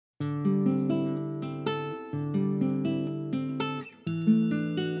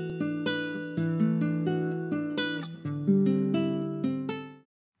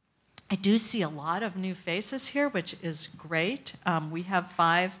do see a lot of new faces here, which is great. We have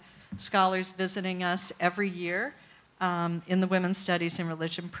 5 scholars visiting us every year in the Women's Studies in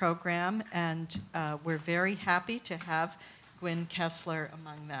Religion program, and we're very happy to have Gwynn Kessler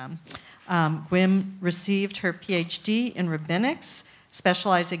among them. Gwynn received her PhD in rabbinics,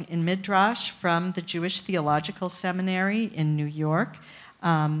 specializing in Midrash from the Jewish Theological Seminary in New York,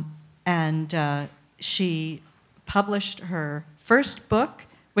 and she published her first book,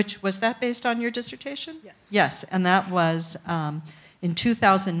 which was that based on your dissertation? Yes. Yes, and that was in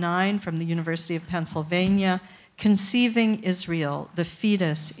 2009 from the University of Pennsylvania, Conceiving Israel, the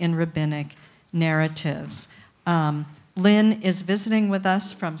Fetus in Rabbinic Narratives. Lynn is visiting with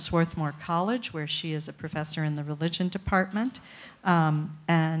us from Swarthmore College, where she is a professor in the religion department,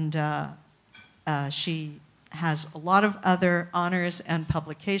 and she has a lot of other honors and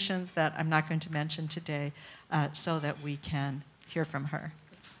publications that I'm not going to mention today, so that we can hear from her.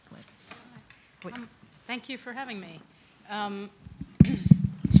 Thank you for having me.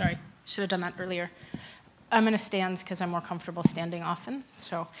 Sorry, should have done that earlier. I'm going to stand because I'm more comfortable standing often.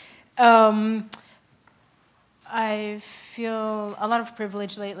 So I feel a lot of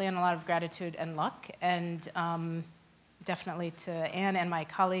privilege lately and a lot of gratitude and luck, and definitely to Anne and my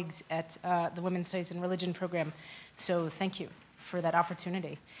colleagues at the Women's Studies in Religion program. So thank you for that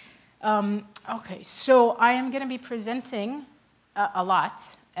opportunity. Okay, so I am going to be presenting a lot,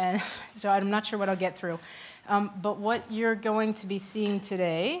 and so I'm not sure what I'll get through. But what you're going to be seeing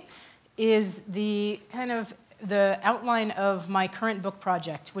today is the outline of my current book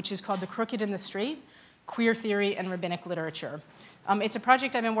project, which is called The Crooked and the Straight, Queer Theory and Rabbinic Literature. It's a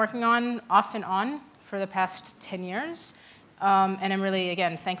project I've been working on off and on for the past 10 years, and I'm really,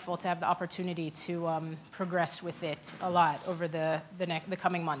 again, thankful to have the opportunity to progress with it a lot over the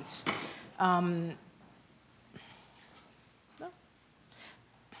coming months.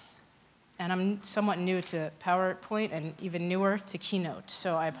 And I'm somewhat new to PowerPoint and even newer to Keynote,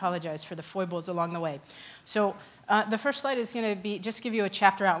 so I apologize for the foibles along the way. So the first slide is going to be just give you a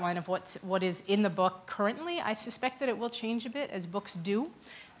chapter outline of what is in the book currently. I suspect that it will change a bit, as books do,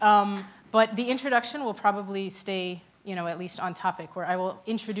 but the introduction will probably stay, at least on topic, where I will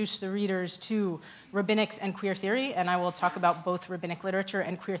introduce the readers to rabbinics and queer theory, and I will talk about both rabbinic literature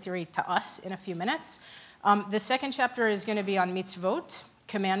and queer theory to us in a few minutes. The second chapter is going to be on mitzvot,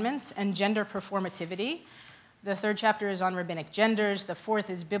 commandments, and gender performativity. The third chapter is on rabbinic genders. The fourth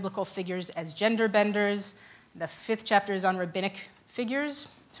is biblical figures as gender benders. The fifth chapter is on rabbinic figures,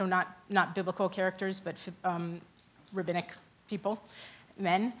 so not biblical characters, but rabbinic people,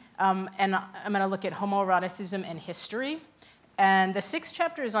 men. And I'm going to look at homoeroticism and history. And the sixth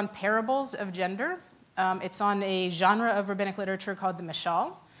chapter is on parables of gender. It's on a genre of rabbinic literature called the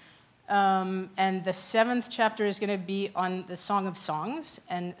mashal. And the seventh chapter is going to be on the Song of Songs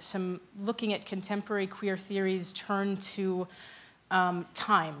and some looking at contemporary queer theories turn to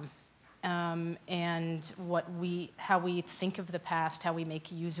time and how we think of the past, how we make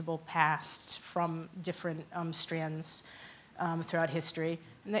usable pasts from different strands throughout history.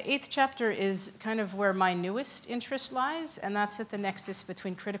 And the eighth chapter is kind of where my newest interest lies, and that's at the nexus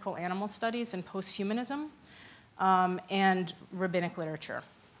between critical animal studies and posthumanism and rabbinic literature.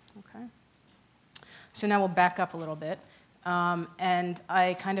 Okay. So now we'll back up a little bit, and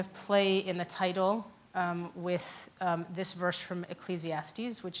I kind of play in the title with this verse from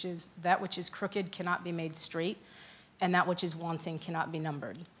Ecclesiastes, which is, "That which is crooked cannot be made straight, and that which is wanting cannot be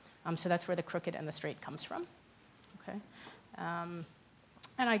numbered." So that's where the crooked and the straight comes from. Okay.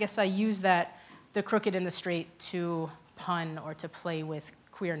 And I guess I use the crooked and the straight to pun or to play with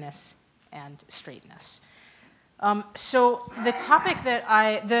queerness and straightness. So the topic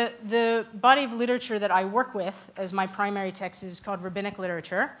that the body of literature that I work with as my primary text is called rabbinic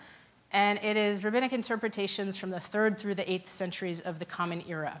literature, and it is rabbinic interpretations from the 3rd through the 8th centuries of the Common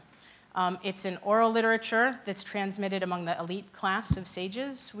Era. It's an oral literature that's transmitted among the elite class of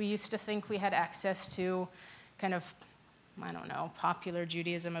sages. We used to think we had access to kind of, popular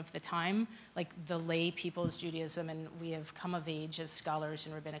Judaism of the time, like the lay people's Judaism, and we have come of age as scholars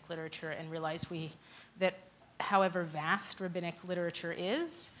in rabbinic literature and realized that however vast rabbinic literature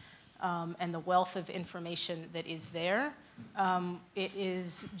is, and the wealth of information that is there, it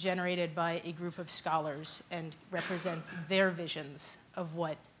is generated by a group of scholars and represents their visions of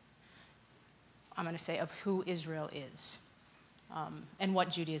what, of who Israel is, and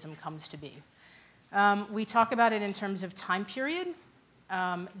what Judaism comes to be. We talk about it in terms of time period,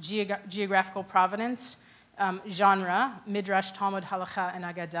 geographical provenance, genre, Midrash, Talmud, Halacha, and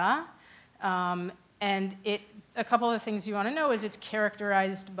Agadah, and a couple of things you want to know is it's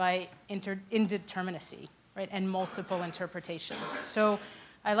characterized by indeterminacy, right, and multiple interpretations. So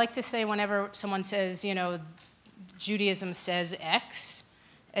I like to say whenever someone says, you know, Judaism says X,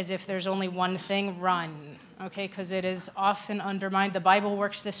 as if there's only one thing, run, okay? Because it is often undermined. The Bible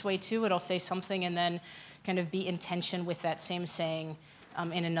works this way too. It'll say something and then kind of be in tension with that same saying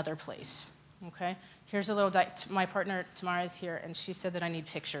in another place, okay? Here's a little, my partner Tamara is here, and she said that I need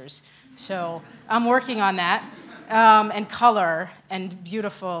pictures. So I'm working on that, and color and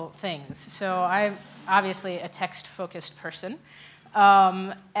beautiful things. So I'm obviously a text-focused person,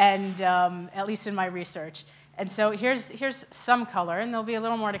 at least in my research. And so here's some color, and there'll be a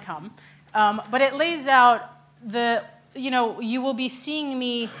little more to come. But it lays out you will be seeing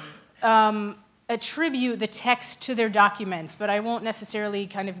me attribute the text to their documents, but I won't necessarily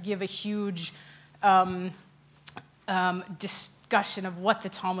kind of give a huge discussion of what the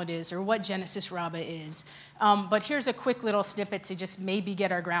Talmud is or what Genesis Rabbah is. But here's a quick little snippet to just maybe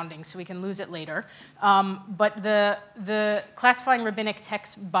get our grounding so we can lose it later. But the classifying rabbinic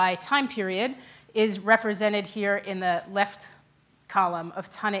text by time period is represented here in the left column of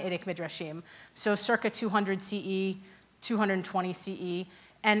Tannaitic Midrashim. So circa 200 CE, 220 CE.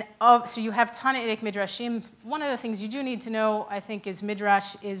 And so you have Tannaitic Midrashim. One of the things you do need to know, I think, is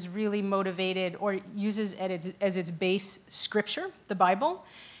Midrash is really motivated or uses as its base scripture, the Bible.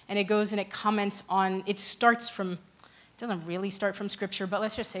 And it goes and it comments on, it doesn't really start from scripture, but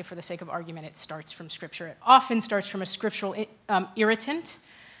let's just say for the sake of argument, it starts from scripture. It often starts from a scriptural irritant.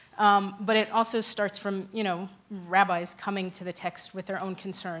 But it also starts from, rabbis coming to the text with their own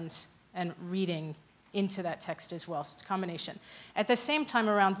concerns and reading into that text as well. So it's a combination. At the same time,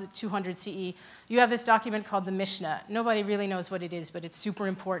 around the 200 CE, you have this document called the Mishnah. Nobody really knows what it is, but it's super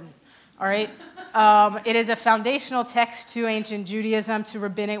important. All right? It is a foundational text to ancient Judaism, to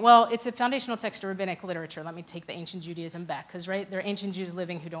rabbinic. Well, it's a foundational text to rabbinic literature. Let me take the ancient Judaism back, because, right, there are ancient Jews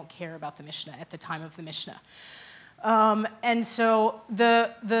living who don't care about the Mishnah at the time of the Mishnah. And so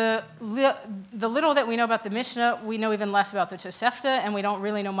the little that we know about the Mishnah, we know even less about the Tosefta, and we don't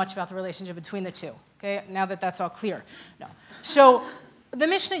really know much about the relationship between the two. Okay, now that that's all clear. No. So the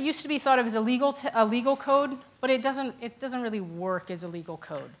Mishnah used to be thought of as a legal code, but it doesn't really work as a legal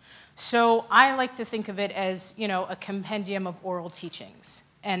code. So I like to think of it as a compendium of oral teachings,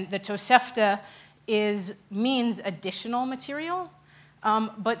 and the Tosefta means additional material,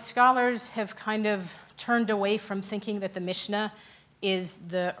 but scholars have kind of turned away from thinking that the Mishnah is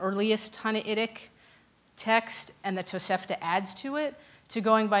the earliest Tannaitic text and the Tosefta adds to it, to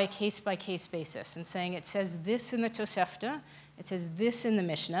going by a case-by-case basis and saying it says this in the Tosefta, it says this in the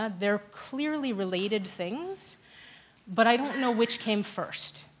Mishnah. They're clearly related things, but I don't know which came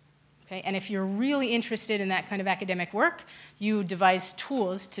first. Okay? And if you're really interested in that kind of academic work, you devise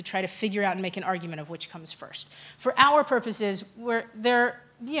tools to try to figure out and make an argument of which comes first. For our purposes, they're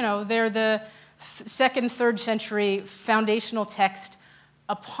the second, third century foundational text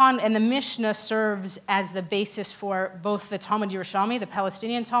and the Mishnah serves as the basis for both the Talmud Yerushalmi, the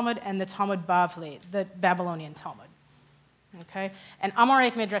Palestinian Talmud, and the Talmud Bavli, the Babylonian Talmud. Okay? And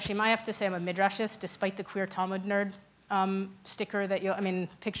Amoraic Midrashim, I have to say I'm a Midrashist, despite the queer Talmud nerd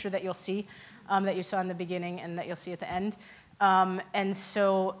picture that you'll see, that you saw in the beginning and that you'll see at the end. And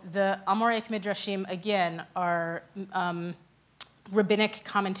so the Amoraic Midrashim, again, are rabbinic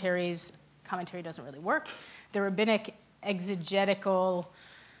commentaries. Commentary doesn't really work. They're rabbinic exegetical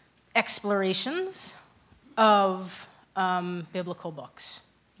explorations of biblical books.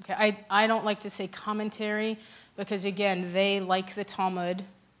 Okay, I don't like to say commentary because, again, they, like the Talmud,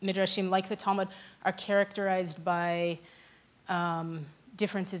 Midrashim, like the Talmud, are characterized by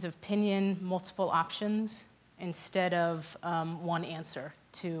differences of opinion, multiple options, instead of one answer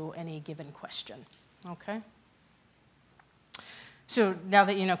to any given question. Okay? So now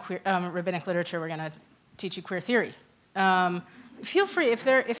that you know rabbinic literature, we're going to teach you queer theory. Feel free, if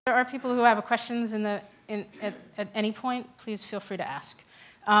there are people who have questions at any point, please feel free to ask.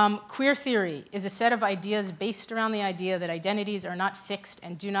 Queer theory is a set of ideas based around the idea that identities are not fixed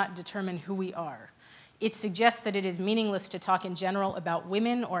and do not determine who we are. It suggests that it is meaningless to talk in general about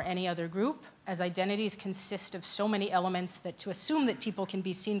women or any other group, as identities consist of so many elements that to assume that people can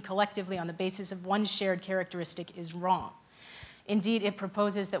be seen collectively on the basis of one shared characteristic is wrong. Indeed, it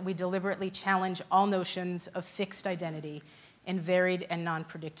proposes that we deliberately challenge all notions of fixed identity in varied and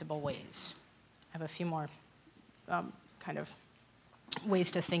non-predictable ways. I have a few more kind of ways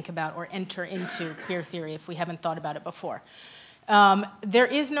to think about or enter into queer theory if we haven't thought about it before. There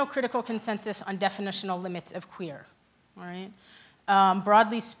is no critical consensus on definitional limits of queer, all right?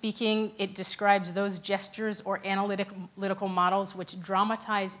 Broadly speaking, it describes those gestures or analytical models which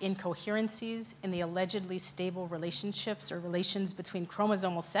dramatize incoherencies in the allegedly stable relationships or relations between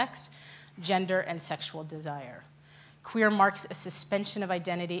chromosomal sex, gender, and sexual desire. Queer marks a suspension of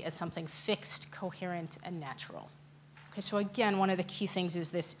identity as something fixed, coherent, and natural. Okay, so again, one of the key things is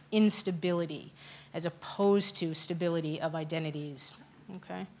this instability as opposed to stability of identities.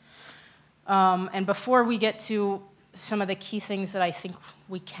 Okay? And before we get to some of the key things that I think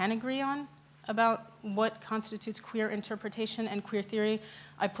we can agree on about what constitutes queer interpretation and queer theory,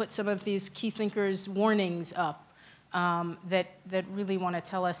 I put some of these key thinkers' warnings up that really want to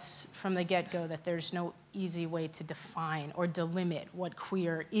tell us from the get-go that there's no easy way to define or delimit what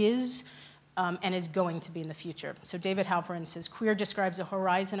queer is and is going to be in the future. So David Halperin says, queer describes a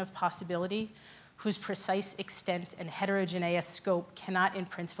horizon of possibility whose precise extent and heterogeneous scope cannot in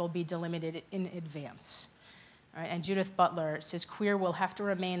principle be delimited in advance. All right, and Judith Butler says, queer will have to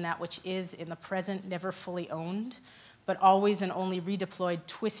remain that which is in the present never fully owned, but always and only redeployed,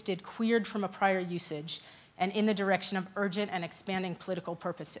 twisted, queered from a prior usage, and in the direction of urgent and expanding political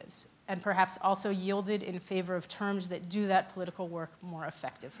purposes, and perhaps also yielded in favor of terms that do that political work more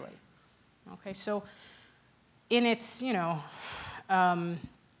effectively. Okay, so in its,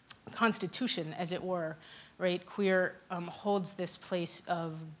 constitution, as it were, right, queer holds this place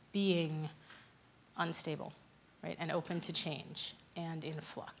of being unstable, right, and open to change and in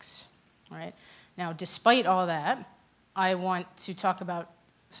flux, right? Now, despite all that, I want to talk about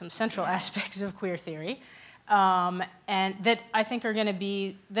some central aspects of queer theory, and that I think are going to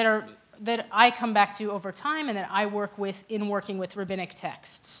be, that I come back to over time and that I work with in working with rabbinic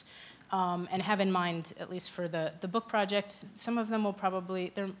texts. And have in mind, at least for the book project, some of them will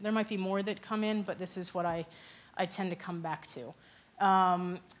probably, there might be more that come in, but this is what I tend to come back to.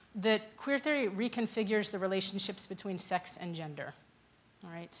 That queer theory reconfigures the relationships between sex and gender. All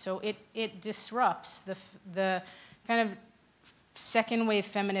right, so it disrupts the kind of second wave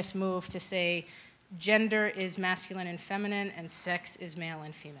feminist move to say gender is masculine and feminine and sex is male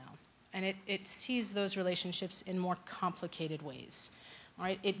and female. And it sees those relationships in more complicated ways. All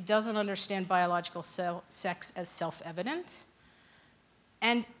right? It doesn't understand biological sex as self-evident.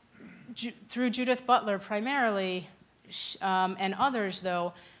 And through Judith Butler primarily, and others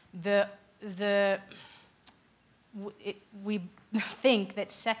though, we think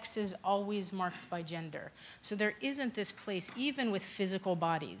that sex is always marked by gender. So there isn't this place, even with physical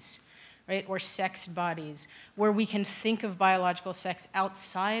bodies, right, or sexed bodies, where we can think of biological sex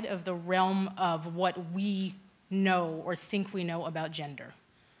outside of the realm of what we know or think we know about gender.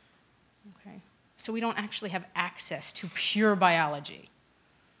 Okay? So we don't actually have access to pure biology,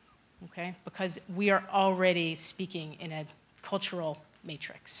 okay, because we are already speaking in a cultural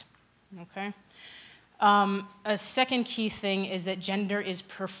matrix. Okay? A second key thing is that gender is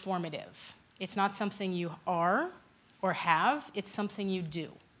performative. It's not something you are or have, it's something you do.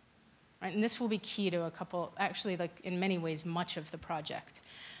 Right? And this will be key to a couple, actually, like in many ways, much of the project.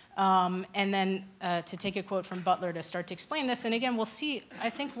 And then to take a quote from Butler to start to explain this, and again, I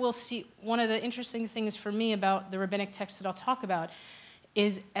think we'll see, one of the interesting things for me about the rabbinic text that I'll talk about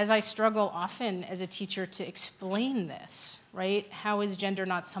is, as I struggle often as a teacher to explain this, right? How is gender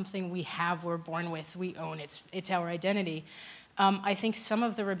not something we have, we're born with, we own, it's our identity? I think some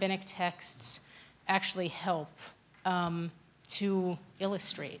of the rabbinic texts actually help to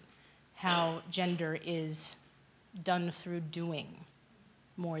illustrate how gender is done through doing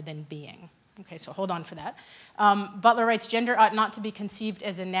more than being. Okay, so hold on for that. Butler writes, gender ought not to be conceived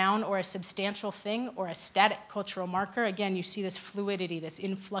as a noun or a substantial thing or a static cultural marker. Again, you see this fluidity, this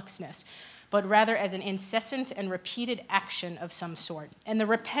influxness, but rather as an incessant and repeated action of some sort. And the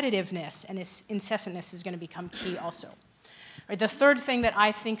repetitiveness and its incessantness is going to become key also. Right, the third thing that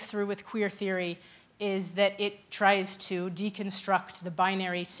I think through with queer theory is that it tries to deconstruct the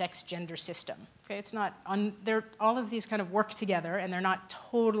binary sex-gender system. Okay, it's not, all of these kind of work together, and they're not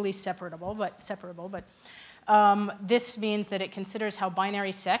totally separable, but this means that it considers how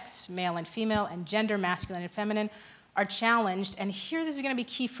binary sex, male and female, and gender, masculine and feminine, are challenged, and here this is going to be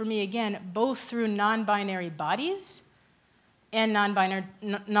key for me again, both through non-binary bodies and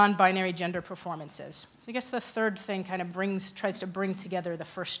non-binary gender performances. So I guess the third thing kind of tries to bring together the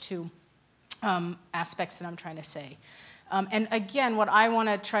first two aspects that I'm trying to say. And again, what I want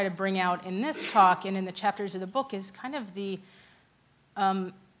to try to bring out in this talk and in the chapters of the book is kind of the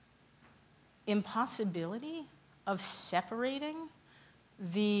impossibility of separating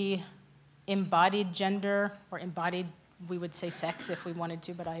the embodied gender, or embodied, we would say sex if we wanted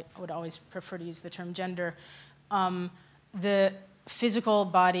to, but I would always prefer to use the term gender, the physical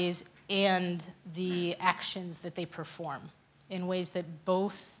bodies and the actions that they perform in ways that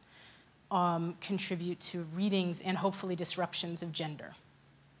both contribute to readings and hopefully disruptions of gender.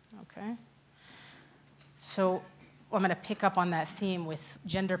 Okay? So I'm going to pick up on that theme with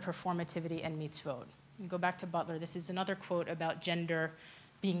gender performativity and mitzvot. Go back to Butler. This is another quote about gender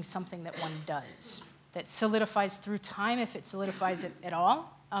being something that one does, that solidifies through time if it solidifies it at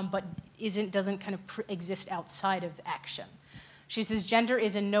all, but doesn't kind of exist outside of action. She says, gender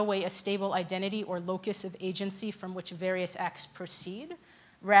is in no way a stable identity or locus of agency from which various acts proceed.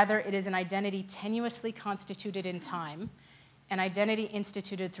 Rather, it is an identity tenuously constituted in time, an identity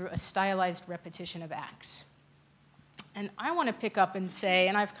instituted through a stylized repetition of acts. And I want to pick up and say,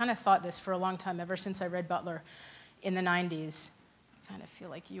 and I've kind of thought this for a long time, ever since I read Butler in the 90s. I kind of feel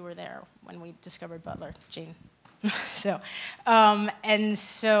like you were there when we discovered Butler, Jane.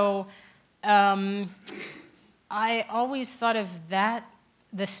 I always thought of that,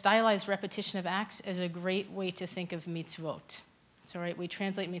 the stylized repetition of acts, as a great way to think of mitzvot. So, right, we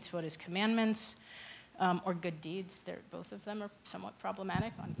translate mitzvot as commandments or good deeds. Both of them are somewhat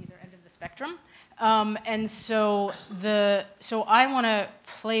problematic on either end of the spectrum. So I want to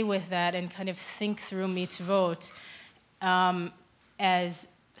play with that and kind of think through mitzvot as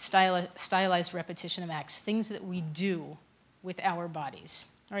stylized repetition of acts, things that we do with our bodies.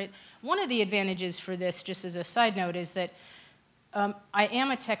 All right. One of the advantages for this, just as a side note, is that I am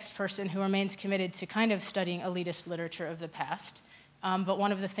a text person who remains committed to kind of studying elitist literature of the past. But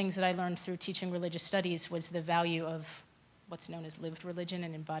one of the things that I learned through teaching religious studies was the value of what's known as lived religion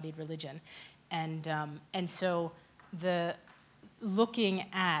and embodied religion. And so the looking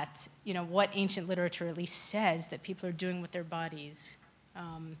at what ancient literature at least says that people are doing with their bodies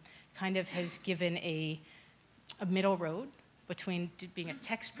kind of has given a middle road between being a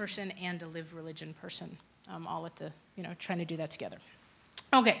text person and a lived religion person, all at the, trying to do that together.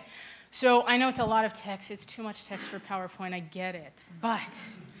 Okay, so I know it's a lot of text. It's too much text for PowerPoint. I get it. But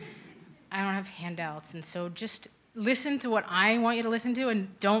I don't have handouts, and so just listen to what I want you to listen to and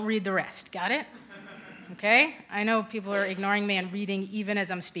don't read the rest. Got it? Okay? I know people are ignoring me and reading even as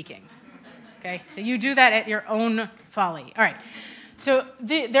I'm speaking. Okay? So you do that at your own folly. All right. So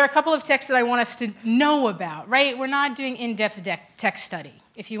there are a couple of texts that I want us to know about, right? We're not doing in-depth text study.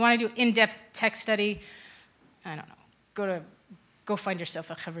 If you want to do in-depth text study, I don't know, go find yourself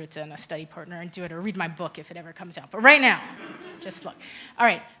a chavruta and a study partner and do it, or read my book if it ever comes out. But right now, just look. All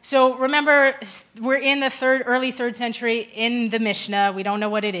right, so remember, we're in the early third century in the Mishnah. We don't know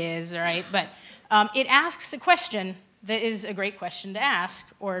what it is, all right? But it asks a question that is a great question to ask,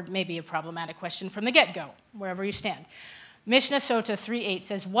 or maybe a problematic question from the get-go, wherever you stand. Mishnah Sota 3:8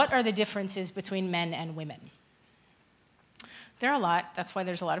 says, what are the differences between men and women? There are a lot. That's why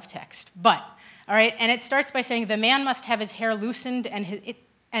there's a lot of text. But, all right, and it starts by saying the man must have his hair loosened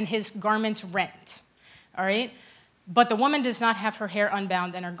and his garments rent. All right? But the woman does not have her hair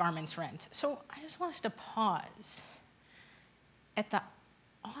unbound and her garments rent. So I just want us to pause at the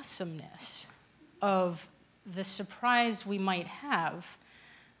awesomeness of the surprise we might have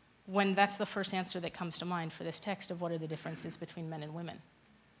when that's the first answer that comes to mind for this text of what are the differences between men and women.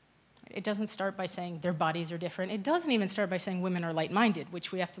 It doesn't start by saying their bodies are different. It doesn't even start by saying women are light-minded,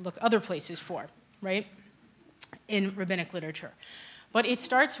 which we have to look other places for, right, in rabbinic literature. But it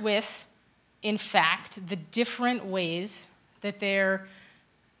starts with, in fact, the different ways that their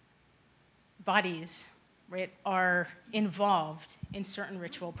bodies, right, are involved in certain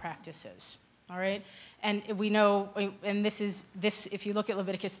ritual practices. All right, and we know, and this if you look at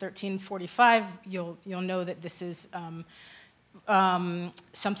Leviticus 13:45, you'll know that this is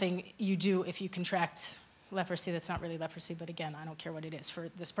something you do if you contract leprosy. That's not really leprosy, but again, I don't care what it is for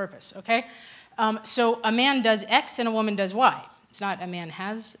this purpose. Okay, so a man does X and a woman does Y. It's not a man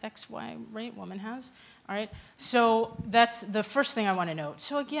has X, Y, right? Woman has. All right, so that's the first thing I want to note.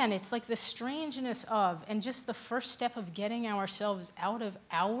 So again, it's like the strangeness of, and just the first step of getting ourselves out of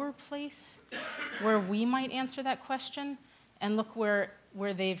our place where we might answer that question, and look where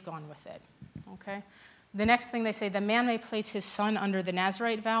they've gone with it, okay? The next thing they say, the man may place his son under the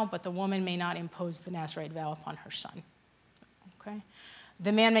Nazirite vow, but the woman may not impose the Nazirite vow upon her son, okay?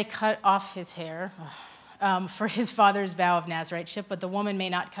 The man may cut off his hair for his father's vow of Naziriteship, but the woman may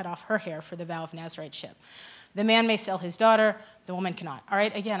not cut off her hair for the vow of Naziriteship. The man may sell his daughter, the woman cannot. All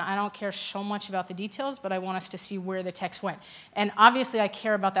right, again, I don't care so much about the details, but I want us to see where the text went. And obviously I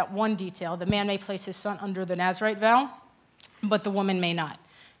care about that one detail. The man may place his son under the Nazirite vow, but the woman may not.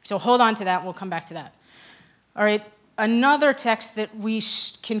 So hold on to that, we'll come back to that. All right, another text that we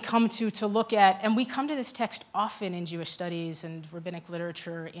can come to look at, and we come to this text often in Jewish studies and rabbinic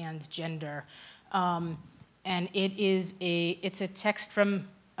literature and gender, and it's a text from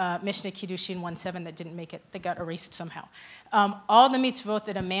Mishnah Kiddushin 1:7 that didn't make it, that got erased somehow. All the mitzvot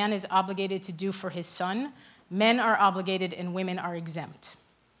that a man is obligated to do for his son, men are obligated and women are exempt.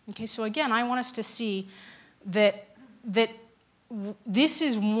 Okay, so again, I want us to see that this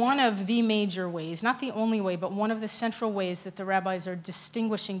is one of the major ways, not the only way, but one of the central ways that the rabbis are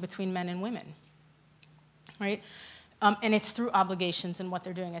distinguishing between men and women, right? And it's through obligations and what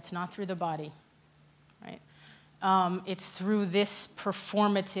they're doing. It's not through the body, right? It's through this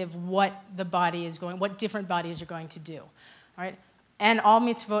performative, what different bodies are going to do, all right? And all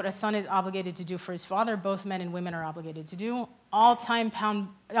mitzvot a son is obligated to do for his father, both men and women are obligated to do. All time-bound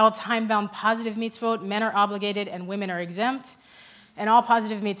positive mitzvot, men are obligated and women are exempt. And all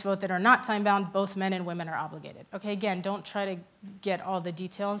positive mitzvot that are not time-bound, both men and women are obligated. Okay, again, don't try to get all the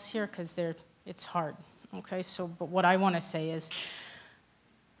details here because it's hard. Okay, but what I want to say is,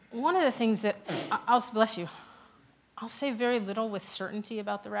 one of the things that, bless you, I'll say very little with certainty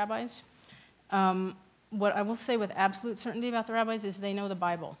about the rabbis. What I will say with absolute certainty about the rabbis is they know the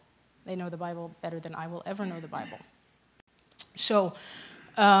Bible. They know the Bible better than I will ever know the Bible. So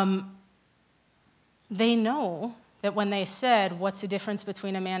they know that when they said, what's the difference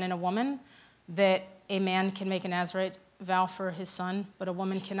between a man and a woman, that a man can make a Nazirite vow for his son, but a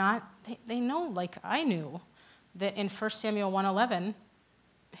woman cannot, they know, like I knew, that in 1 Samuel 1:11,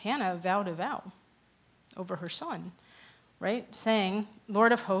 Hannah vowed a vow over her son, right? Saying,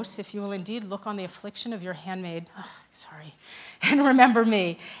 Lord of hosts, if you will indeed look on the affliction of your handmaid, and remember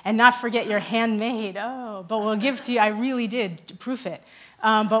me, and not forget your handmaid, but we'll give to you, I really did proof it,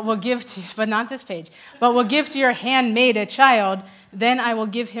 but not this page, but we'll give to your handmaid a child, then I will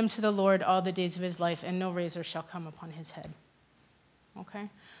give him to the Lord all the days of his life, and no razor shall come upon his head. Okay?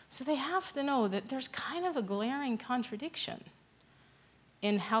 So they have to know that there's kind of a glaring contradiction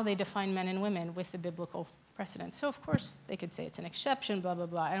in how they define men and women with the biblical precedent. So of course they could say it's an exception, blah, blah,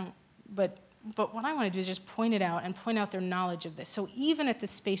 blah. But what I want to do is just point it out and point out their knowledge of this. So even at the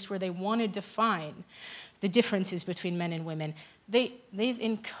space where they want to define the differences between men and women,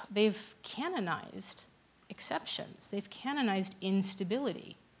 they've canonized exceptions. They've canonized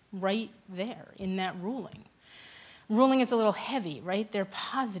instability right there in that ruling. Ruling is a little heavy, right? They're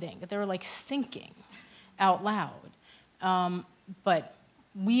positing, they're like thinking out loud. But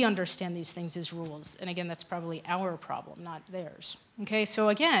we understand these things as rules. And again, that's probably our problem, not theirs. Okay, so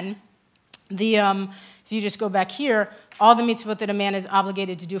again, if you just go back here, all the mitzvot that a man is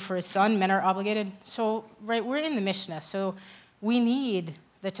obligated to do for his son, men are obligated. So, right, we're in the Mishnah, so we need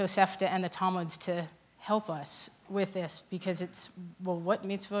the Tosefta and the Talmuds to help us with this because what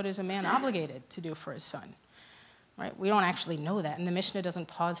mitzvot is a man obligated to do for his son? Right? We don't actually know that, and the Mishnah doesn't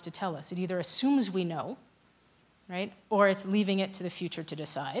pause to tell us. It either assumes we know, right, or it's leaving it to the future to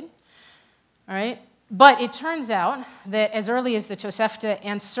decide. All right? But it turns out that as early as the Tosefta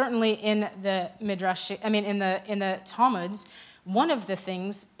and certainly in the Midrash, in the Talmuds, one of the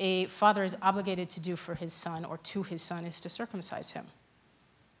things a father is obligated to do for his son or to his son is to circumcise him.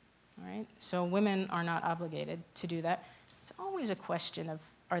 All right? So women are not obligated to do that. It's always a question of,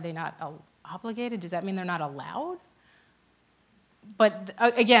 are they not obligated? Does that mean they're not allowed? But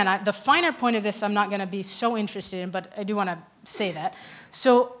again, the finer point of this I'm not going to be so interested in, but I do want to say that.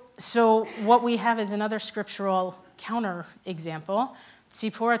 So what we have is another scriptural counter example.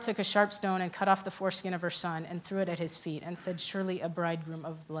 Tzipporah took a sharp stone and cut off the foreskin of her son and threw it at his feet and said, surely a bridegroom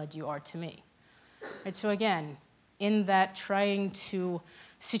of blood you are to me. Right, so again, in that trying to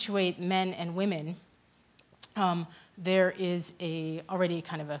situate men and women, there is already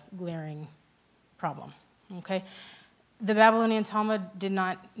kind of a glaring problem, okay? The Babylonian Talmud did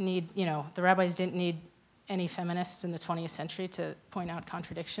not need, the rabbis didn't need any feminists in the 20th century to point out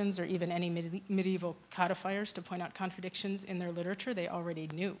contradictions or even any medieval codifiers to point out contradictions in their literature. They already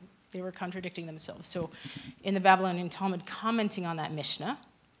knew. They were contradicting themselves. So in the Babylonian Talmud, commenting on that Mishnah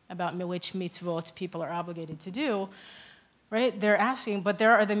about which mitzvot people are obligated to do, right, they're asking, but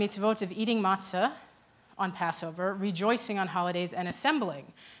there are the mitzvot of eating matzah on Passover, rejoicing on holidays, and assembling,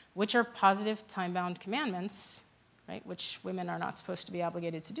 which are positive time-bound commandments, right, which women are not supposed to be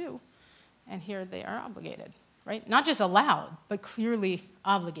obligated to do. And here they are obligated, right? Not just allowed, but clearly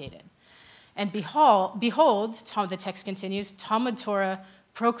obligated. And behold, the text continues, Talmud Torah,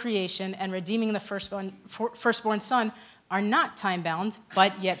 procreation, and redeeming the firstborn son are not time-bound,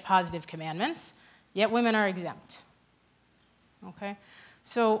 but yet positive commandments, yet women are exempt. Okay?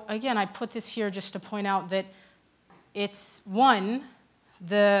 So again, I put this here just to point out that it's, one,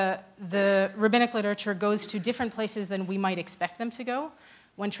 the rabbinic literature goes to different places than we might expect them to go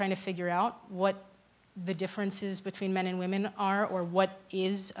when trying to figure out what the differences between men and women are or what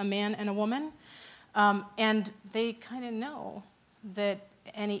is a man and a woman. And they kind of know that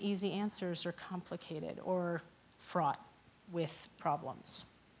any easy answers are complicated or fraught with problems.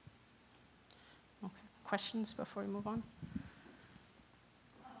 Okay, questions before we move on?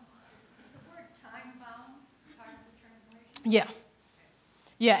 Is the word time-bound part of the translation? Yeah.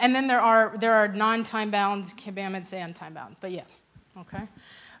 Yeah, and then there are non-time-bound commandments and time-bound, but yeah, okay.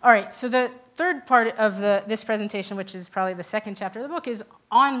 All right, so the third part of this presentation, which is probably the second chapter of the book, is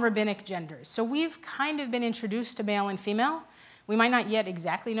on rabbinic genders. So we've kind of been introduced to male and female. We might not yet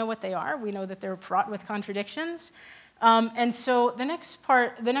exactly know what they are. We know that they're fraught with contradictions. And so the next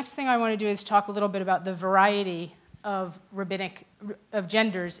thing I want to do is talk a little bit about the variety of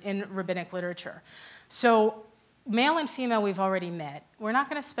genders in rabbinic literature. So male and female we've already met. We're not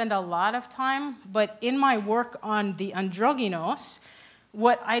going to spend a lot of time, but in my work on the androgynos,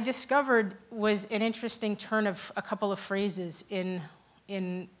 what I discovered was an interesting turn of a couple of phrases in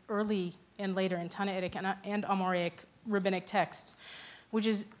early and later in Tannaitic and Amoraic rabbinic texts, which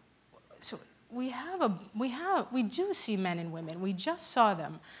is, so we do see men and women. We just saw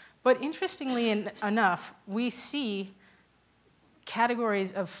them. But interestingly enough, we see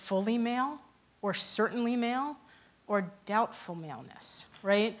categories of fully male or certainly male or doubtful maleness,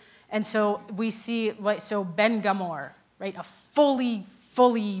 right? And so we see, so Ben Gamor, right? A fully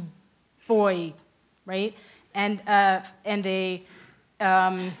boy, right? And a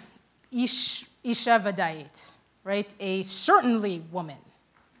Isha Vadait, right? A certainly woman,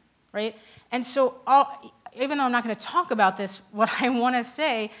 right? And so even though I'm not going to talk about this, what I want to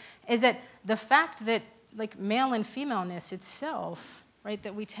say is that the fact that like male and femaleness itself, right,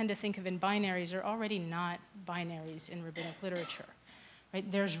 that we tend to think of in binaries are already not binaries in rabbinic literature, right?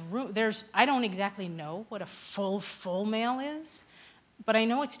 I don't exactly know what a full male is, but I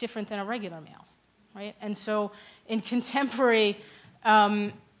know it's different than a regular male, right? And so in contemporary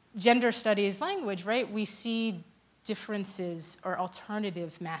gender studies language, right, we see differences or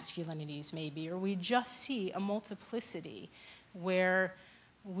alternative masculinities maybe, or we just see a multiplicity where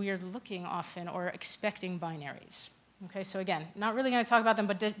we're looking often or expecting binaries. Okay, so again, not really going to talk about them,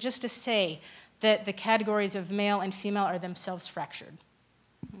 but just to say that the categories of male and female are themselves fractured.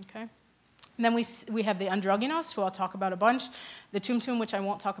 Okay? And then we have the androgynos, who I'll talk about a bunch. The tumtum, which I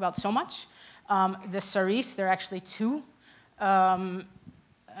won't talk about so much. The saris, there are actually two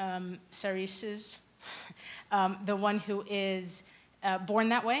sarises. The one who is born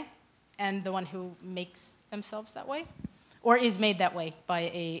that way, and the one who makes themselves that way, or is made that way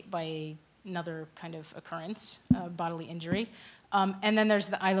by another kind of occurrence, bodily injury. And then there's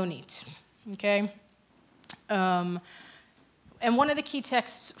the Ilonit, okay? And one of the key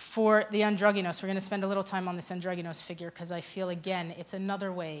texts for the androgynos, we're going to spend a little time on this androgynos figure because I feel, again, it's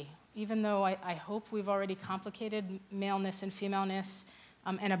another way. Even though I hope we've already complicated maleness and femaleness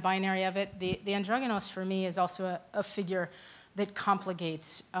and a binary of it, the androgynos for me is also a figure that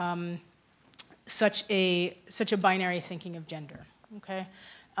complicates such a binary thinking of gender, okay?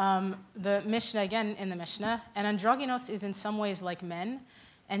 The Mishnah, again, in the Mishnah, and androgynos is in some ways like men,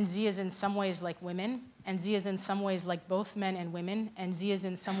 and Z is in some ways like women, and Z is in some ways like both men and women, and Z is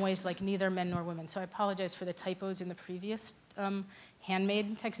in some ways like neither men nor women. So I apologize for the typos in the previous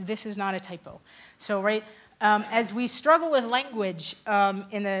handmade text. This is not a typo. So, right, as we struggle with language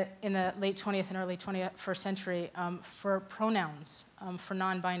in the late 20th and early 21st century for pronouns for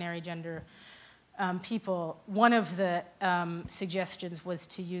non-binary gender people, one of the suggestions was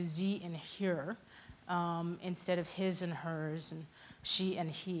to use Z and her instead of his and hers and she and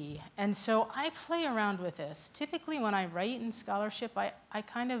he. And so I play around with this. Typically when I write in scholarship, I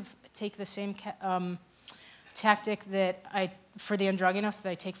kind of take the same tactic that for the androgynos that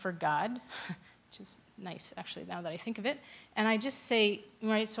I take for God, which is nice actually now that I think of it. And I just say,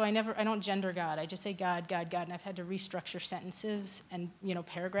 right, so I don't gender God. I just say God, God, God. And I've had to restructure sentences and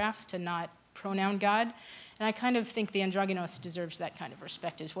paragraphs to not pronoun God. And I kind of think the androgynos deserves that kind of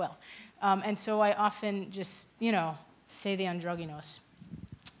respect as well. And so I often just, say the androgynos.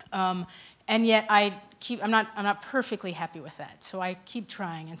 And yet I'm not perfectly happy with that. So I keep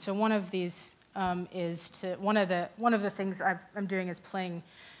trying. And so one of these one of the things I'm doing is playing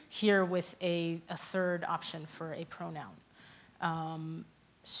here with a third option for a pronoun. I'll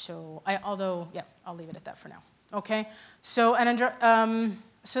leave it at that for now. Okay. So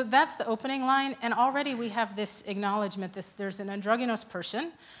so that's the opening line, and already we have this acknowledgement. There's an androgynous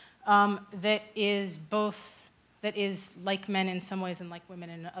person that is like men in some ways and like women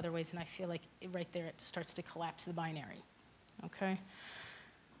in other ways, and I feel like right there it starts to collapse the binary. Okay.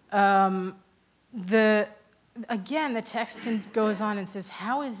 Again, the text goes on and says,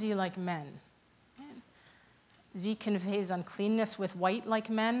 how is Z like men? Z conveys uncleanness with white like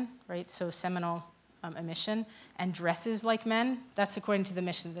men, right? So seminal emission, and dresses like men. That's according to the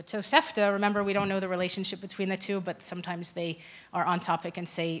Mishnah. The Tosefta, remember, we don't know the relationship between the two, but sometimes they are on topic and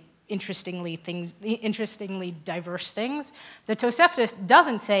say interestingly diverse things. The Tosefta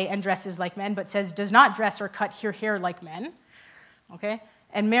doesn't say and dresses like men, but says does not dress or cut her hair like men. Okay?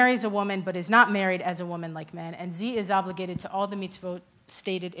 and marries a woman but is not married as a woman like men, and Z is obligated to all the mitzvot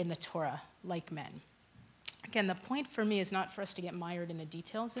stated in the Torah like men. Again, the point for me is not for us to get mired in the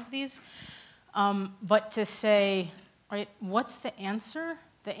details of these, but to say, right, what's the answer?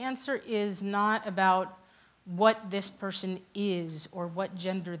 The answer is not about what this person is or what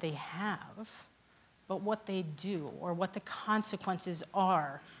gender they have, but what they do or what the consequences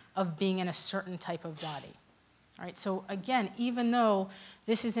are of being in a certain type of body. All right, so again, even though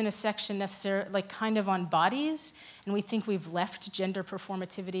this is in a section necessarily, like kind of on bodies, and we think we've left gender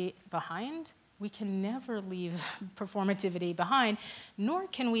performativity behind, we can never leave performativity behind, nor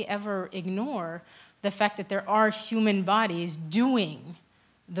can we ever ignore the fact that there are human bodies doing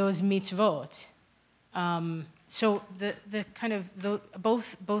those mitzvot. So the kind of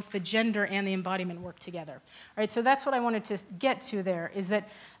both the gender and the embodiment work together. All right, so that's what I wanted to get to there, is that,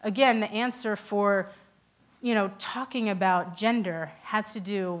 again, the answer for talking about gender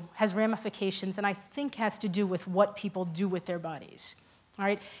has ramifications, and I think has to do with what people do with their bodies. All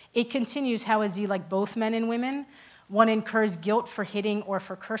right, it continues, how is he like both men and women? One incurs guilt for hitting or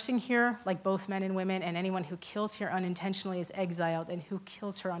for cursing here, like both men and women, and anyone who kills her unintentionally is exiled, and who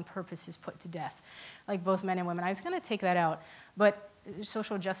kills her on purpose is put to death, like both men and women. I was going to take that out, but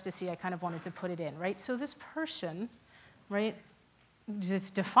social justice-y, I kind of wanted to put it in, right? So this person, right, it's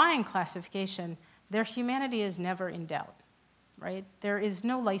defying classification, their humanity is never in doubt, right? There is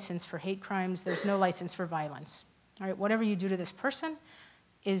no license for hate crimes. There's no license for violence. All right, whatever you do to this person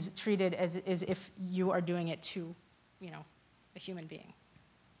is treated as if you are doing it to, a human being.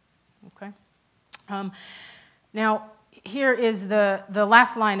 Okay. Now, here is the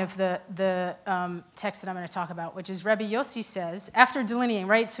last line of the text that I'm going to talk about, which is Rabbi Yossi says, after delineating,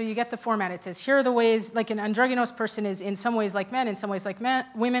 right? So you get the format. It says, here are the ways, like an androgynous person is in some ways like men, in some ways like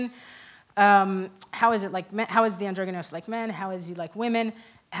women. How is the androgynous like men? How is he like women?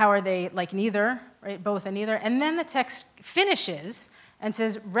 How are they like neither, right? Both and neither. And then the text finishes and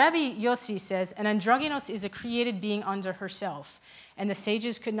says, Rabbi Yossi says, an androgynous is a created being unto herself, and the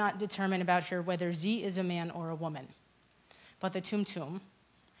sages could not determine about her whether Z is a man or a woman. But the Tumtum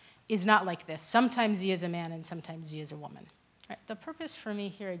is not like this. Sometimes Z is a man and sometimes Z is a woman. Right? The purpose for me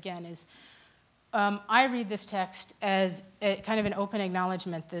here again is, I read this text as a kind of an open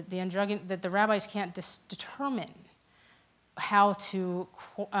acknowledgement that the rabbis can't determine how to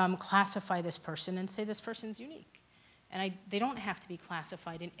classify this person and say this person's unique. And they don't have to be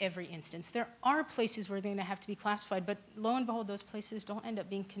classified in every instance. There are places where they're going to have to be classified, but lo and behold, those places don't end up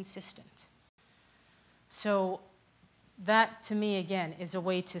being consistent. So that, to me, again, is a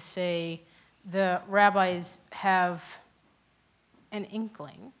way to say the rabbis have an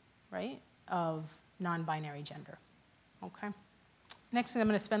inkling, right, of non-binary gender. Okay. Next thing, I'm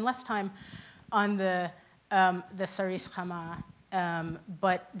going to spend less time on the Saris Chama,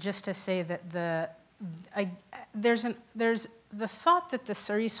 but just to say that there's the thought that the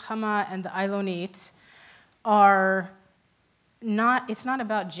Saris Chama and the Ailonit are not. It's not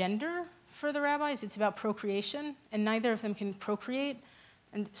about gender for the rabbis. It's about procreation, and neither of them can procreate.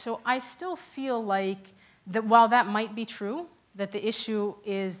 And so I still feel like that while that might be true, that the issue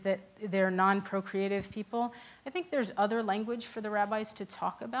is that they're non-procreative people, I think there's other language for the rabbis to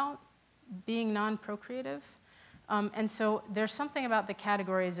talk about being non-procreative. And so there's something about the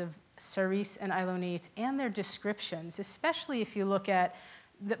categories of Saris and Ailonit and their descriptions, especially if you look at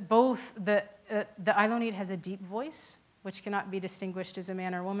both the Ailonit has a deep voice, which cannot be distinguished as a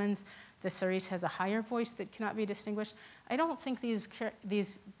man or woman's. The Saris has a higher voice that cannot be distinguished. I don't think these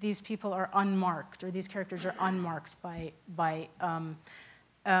people are unmarked, or these characters are unmarked by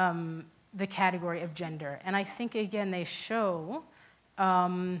the category of gender. And I think, again, they show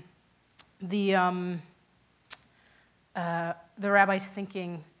the rabbis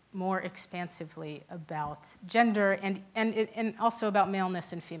thinking more expansively about gender and also about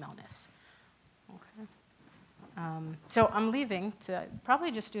maleness and femaleness. Okay. So I'm leaving to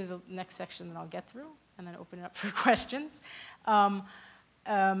probably just do the next section that I'll get through and then open it up for questions.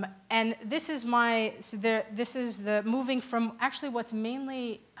 And this is the moving from actually what's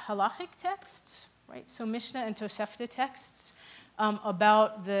mainly halachic texts, right? So Mishnah and Tosefta texts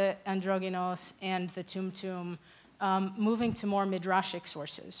about the androgynous and the tumtum, moving to more midrashic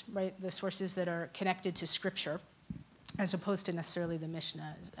sources, right? The sources that are connected to scripture, as opposed to necessarily the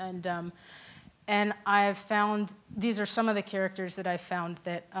Mishnahs. And I've found, these are some of the characters that I've found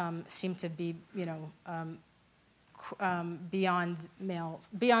that seem to be,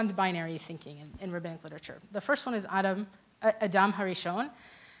 beyond binary thinking in rabbinic literature. The first one is Adam Harishon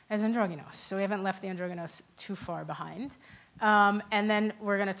as androgynous. So we haven't left the androgynous too far behind. And then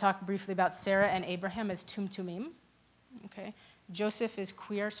we're going to talk briefly about Sarah and Abraham as tumtumim. Okay. Joseph is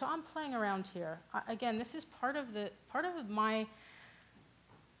queer. So I'm playing around here. Again, this is part of my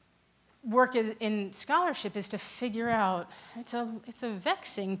work in scholarship is to figure out, it's a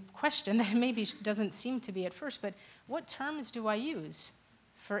vexing question that maybe doesn't seem to be at first, but what terms do I use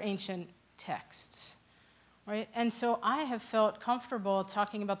for ancient texts, right? And so I have felt comfortable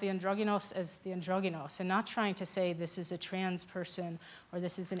talking about the androgynos as the androgynos and not trying to say this is a trans person or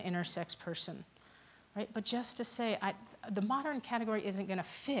this is an intersex person, right? But just to say, the modern category isn't gonna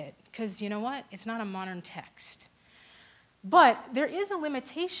fit because you know what? It's not a modern text. But there is a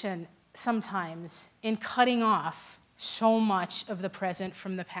limitation sometimes in cutting off so much of the present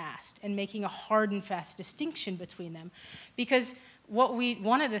from the past and making a hard and fast distinction between them. Because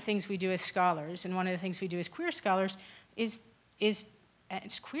one of the things we do as scholars, and one of the things we do as queer scholars, is it's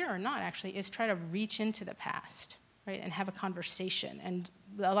queer or not actually, is try to reach into the past, right, and have a conversation. And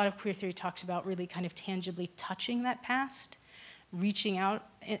a lot of queer theory talks about really kind of tangibly touching that past, reaching out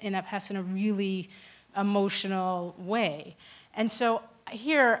in that past in a really emotional way. And so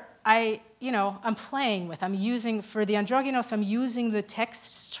here, I'm playing with, I'm using, for the androgynos, I'm using the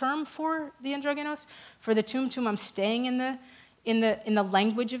text's term for the androgynos. For the tumtum, I'm staying in the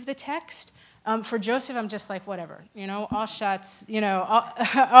language of the text. For Joseph, I'm just like, whatever, all shots,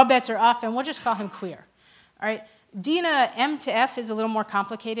 all bets are off, and we'll just call him queer, all right? Dina, M to F is a little more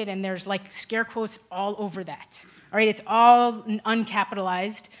complicated, and there's like scare quotes all over that, all right? It's all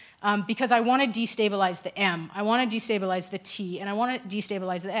uncapitalized. Because I want to destabilize the M, I want to destabilize the T, and I want to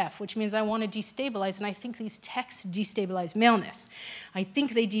destabilize the F, which means I want to destabilize, and I think these texts destabilize maleness. I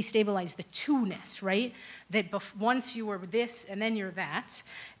think they destabilize the two-ness, right? That once you were this, and then you're that,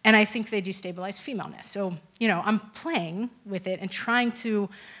 and I think they destabilize femaleness. So, I'm playing with it and trying to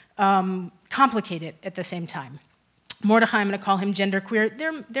complicate it at the same time. Mordechai, I'm going to call him genderqueer.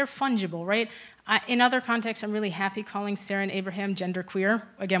 They're fungible, right? In other contexts, I'm really happy calling Sarah and Abraham genderqueer.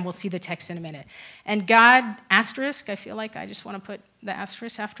 Again, we'll see the text in a minute. And God, asterisk, I feel like I just want to put the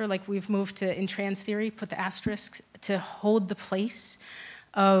asterisk after, like we've moved to, in trans theory, put the asterisk to hold the place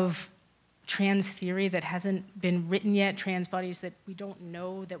of trans theory that hasn't been written yet, trans bodies that we don't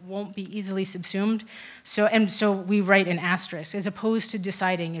know, that won't be easily subsumed. So we write an asterisk, as opposed to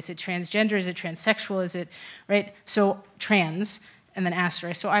deciding, is it transgender, is it transsexual, is it, right? So trans, and then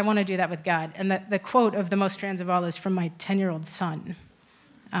asterisk. So I want to do that with God. And the quote of the most trans of all is from my 10-year-old son.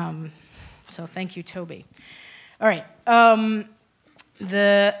 So thank you, Toby. All right.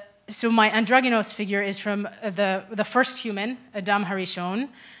 So my androgynos figure is from the first human, Adam Harishon.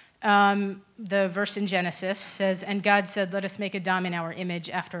 The verse in Genesis says, and God said, let us make Adam in our image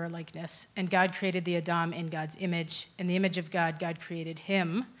after our likeness. And God created the Adam in God's image. In the image of God, God created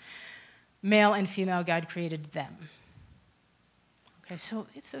him. Male and female, God created them. Okay, so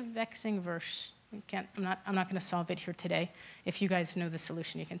it's a vexing verse. I'm not going to solve it here today. If you guys know the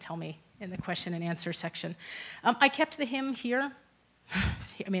solution, you can tell me in the question and answer section. I kept the him here.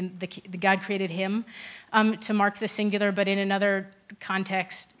 I mean, the God created him to mark the singular, but in another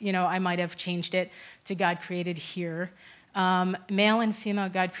context, I might have changed it to God created here. Male and female,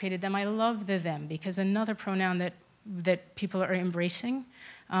 God created them. I love the them, because another pronoun that people are embracing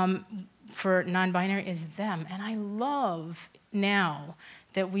for non-binary is them. And I love now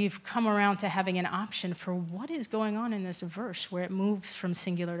that we've come around to having an option for what is going on in this verse where it moves from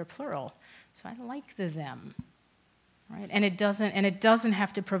singular to plural. So I like the them. Right? And it doesn't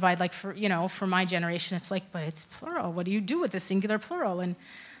have to provide, like, for my generation, it's like, but it's plural. What do you do with the singular plural? And,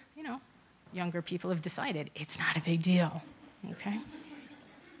 younger people have decided it's not a big deal, okay?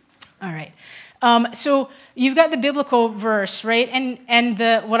 All right. So you've got the biblical verse, right? And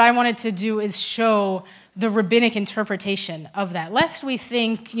what I wanted to do is show the rabbinic interpretation of that, lest we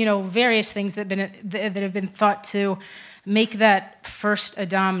think, various things that have been thought to make that first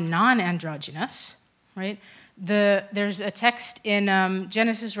Adam non-androgynous, right? There's a text in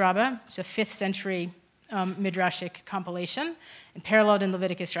Genesis Rabbah, it's a 5th century midrashic compilation, and paralleled in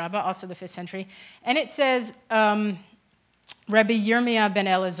Leviticus Rabbah, also the 5th century. And it says, Rabbi Yirmiyah ben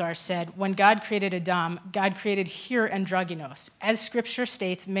Elazar said, when God created Adam, God created here androgynos. As scripture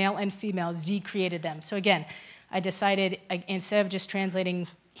states, male and female, Z created them. So again, I decided, instead of just translating,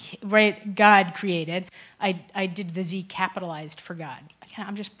 right, God created, I did the Z capitalized for God. Again,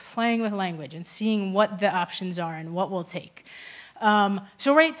 I'm just playing with language and seeing what the options are and what we'll take.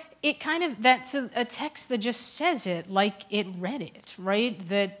 So, right, that's a text that just says it like it read it, right?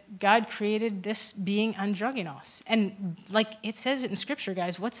 That God created this being androgynos. And like it says it in Scripture,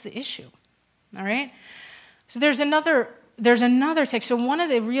 guys, what's the issue? All right? So there's another text. So one of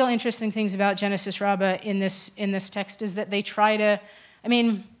the real interesting things about Genesis Rabbah in this text is that they try to,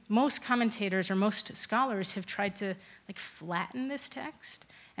 most commentators or most scholars have tried to like flatten this text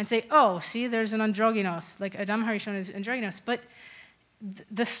and say, oh, see, there's an androgynos, like Adam Harishon is androgynous, but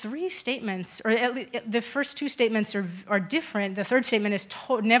the three statements, or at least the first two statements are different. The third statement is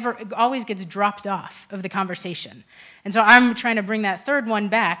always gets dropped off of the conversation. And so I'm trying to bring that third one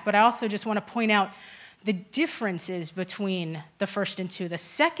back, but I also just want to point out the differences between the first and two. The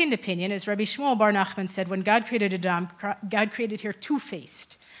second opinion is Rabbi Shmuel bar Nachman said, when God created Adam, God created here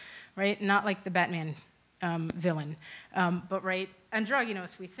two-faced, right? Not like the Batman villain, but right,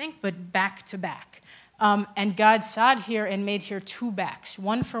 androgynous, we think, but back to back. And God sawed here and made here two backs,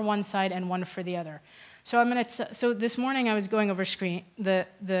 one for one side and one for the other. So so this morning I was going over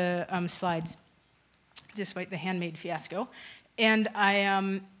the slides, despite the handmade fiasco, and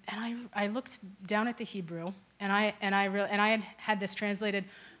I looked down at the Hebrew, and I had this translated,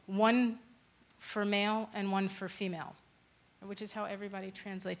 one for male and one for female, which is how everybody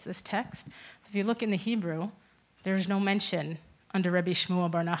translates this text. If you look in the Hebrew, there's no mention under Rabbi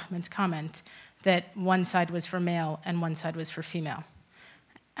Shmuel bar Nachman's comment that one side was for male and one side was for female.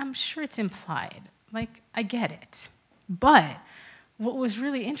 I'm sure it's implied. Like, I get it. But what was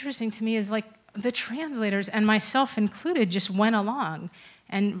really interesting to me is, like, the translators, and myself included, just went along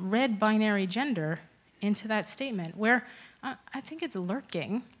and read binary gender into that statement, where I think it's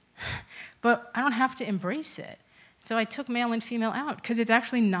lurking, but I don't have to embrace it. So I took male and female out, because it's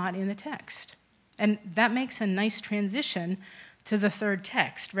actually not in the text. And that makes a nice transition to the third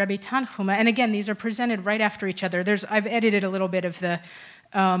text, Rabbi Tanchuma. And again, these are presented right after each other. I've edited a little bit of the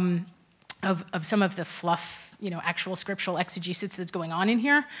of some of the fluff, actual scriptural exegesis that's going on in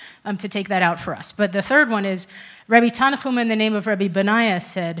here, to take that out for us. But the third one is, Rabbi Tanchuma in the name of Rabbi Benaiah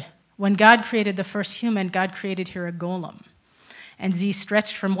said, when God created the first human, God created here a golem. And Z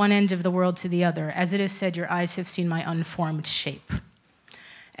stretched from one end of the world to the other. As it is said, your eyes have seen my unformed shape.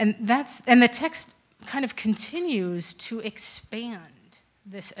 And the text kind of continues to expand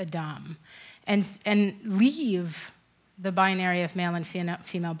this Adam and leave the binary of male and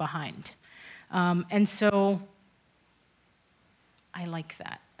female behind. And so I like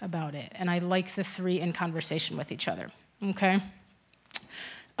that about it. And I like the three in conversation with each other, okay?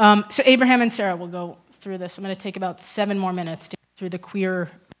 So Abraham and Sarah, we'll go through this. I'm going to take about 7 more minutes to go through the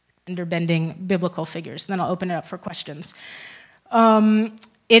queer, gender-bending biblical figures. And then I'll open it up for questions.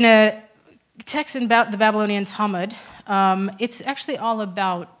 In a text in the Babylonian Talmud, it's actually all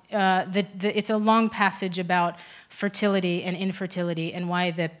about, it's a long passage about fertility and infertility and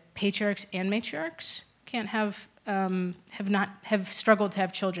why the patriarchs and matriarchs can't have struggled to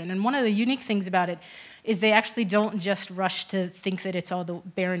have children. And one of the unique things about it is they actually don't just rush to think that it's all the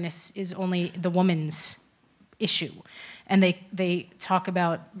barrenness is only the woman's issue. And they talk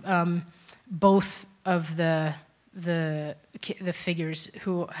about both of the figures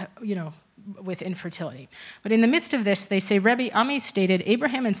who, with infertility. But in the midst of this, they say, Rabbi Ami stated,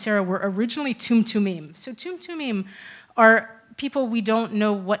 Abraham and Sarah were originally tumtumim. So tumtumim are people we don't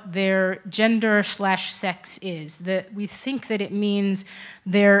know what their gender/sex is. We think that it means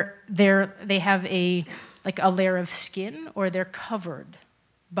they have a layer of skin, or they're covered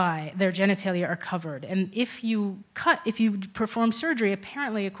by, their genitalia are covered. And if you perform surgery,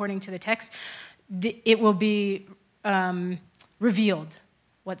 apparently according to the text, it will be revealed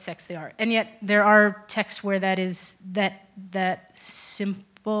what sex they are. And yet there are texts where that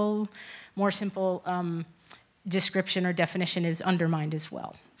more simple description or definition is undermined as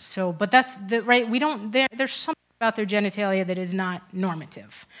well. So, but that's right. There's something about their genitalia that is not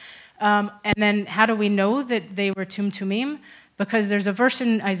normative. And then how do we know that they were tumtumim? Because there's a verse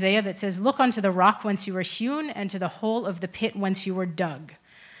in Isaiah that says, look unto the rock whence you were hewn, and to the hole of the pit whence you were dug.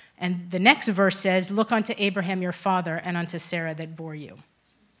 And the next verse says, look unto Abraham your father, and unto Sarah that bore you.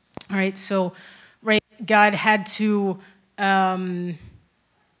 All right, so God had to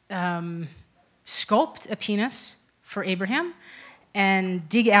sculpt a penis for Abraham and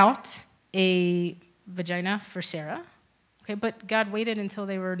dig out a vagina for Sarah. Okay, but God waited until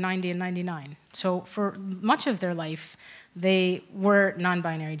they were 90 and 99. So for much of their life, they were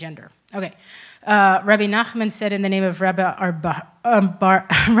non-binary gender. Okay, Rabbi Nachman said in the name of Rabba bar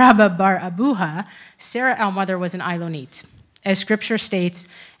Abuha, Sarah, our mother, was an Ilonite. As scripture states,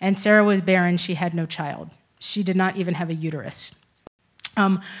 and Sarah was barren, she had no child. She did not even have a uterus.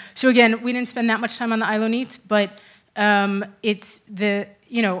 So again, we didn't spend that much time on the Ilonite, but it's a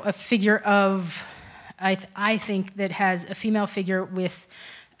figure of, I think, that has a female figure with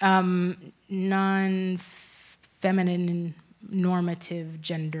non-feminine normative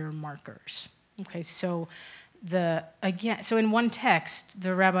gender markers. Okay, so in one text,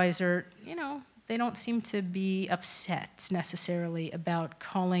 the rabbis are, they don't seem to be upset necessarily about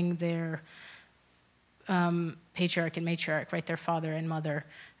calling their patriarch and matriarch, right, their father and mother,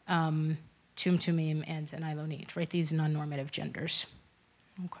 Tum Tumim and Ailonit, right, these non-normative genders.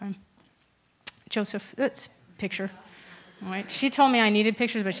 Okay. Joseph, that's a picture. All right. She told me I needed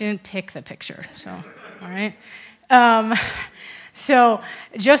pictures, but she didn't pick the picture. So, all right. So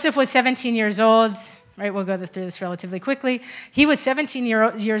Joseph was 17 years old. Right. We'll go through this relatively quickly. He was 17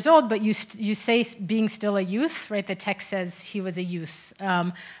 years old, but you say being still a youth. Right. The text says he was a youth.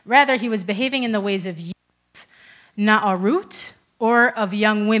 Rather, he was behaving in the ways of youth, na'arut, or of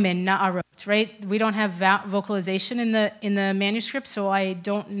young women, na'arot. Right. We don't have vocalization in the manuscript, so I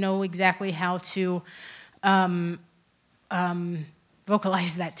don't know exactly how to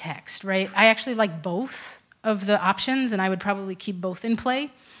vocalize that text, right? I actually like both of the options, and I would probably keep both in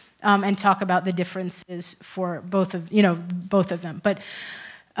play and talk about the differences for both of them. But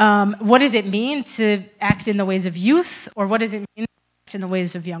what does it mean to act in the ways of youth, or what does it mean to act in the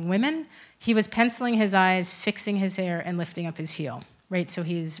ways of young women? He was penciling his eyes, fixing his hair, and lifting up his heel, right? So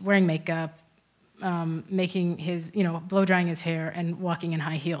he's wearing makeup, making his, blow drying his hair, and walking in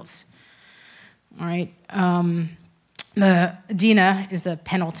high heels. All right. The Dina is the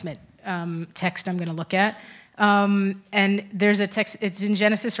penultimate text I'm going to look at. And there's a text, it's in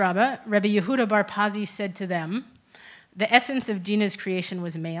Genesis Rabbah. Rebbe Yehuda Bar Pazi said to them, the essence of Dina's creation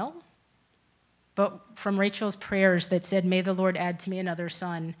was male, but from Rachel's prayers that said, may the Lord add to me another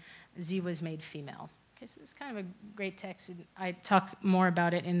son, Z was made female. Okay, so it's kind of a great text. And I talk more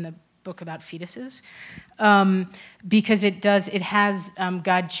about it in the book about fetuses, because it has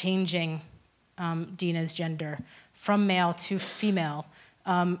God changing Dina's gender from male to female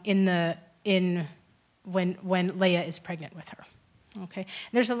when Leah is pregnant with her. Okay,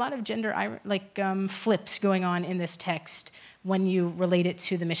 there's a lot of gender flips going on in this text when you relate it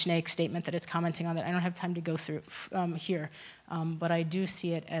to the Mishnaic statement that it's commenting on. That I don't have time to go through here, but I do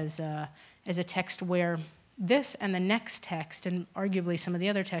see it as a text where this and the next text, and arguably some of the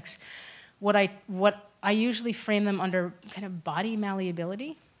other texts, what I usually frame them under kind of body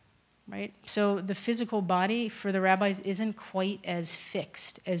malleability. Right? So the physical body for the rabbis isn't quite as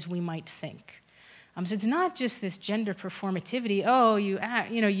fixed as we might think. So it's not just this gender performativity,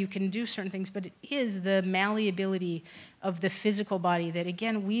 you can do certain things, but it is the malleability of the physical body that,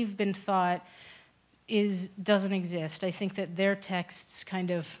 again, we've been taught doesn't exist. I think that their texts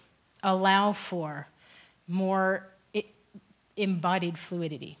kind of allow for more embodied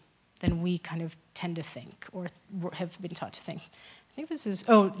fluidity than we kind of tend to think or have been taught to think. I think this is,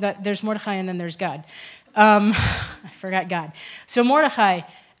 there's Mordechai and then there's God. I forgot God. So Mordechai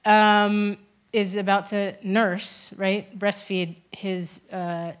is about to nurse, right, breastfeed his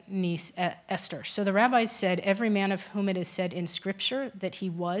niece Esther. So the rabbis said, every man of whom it is said in Scripture that he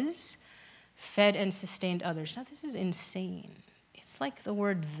was, fed and sustained others. Now this is insane. It's like the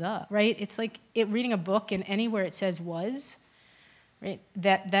word the, right? It's like reading a book and anywhere it says was, right,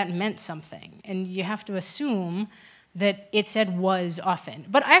 that meant something. And you have to assume that it said was often.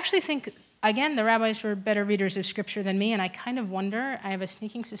 But I actually think, again, the rabbis were better readers of Scripture than me, and I kind of wonder, I have a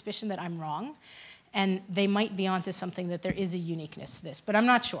sneaking suspicion that I'm wrong, and they might be onto something, that there is a uniqueness to this, but I'm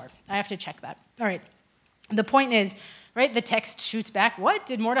not sure. I have to check that. All right. The point is, right, the text shoots back, what?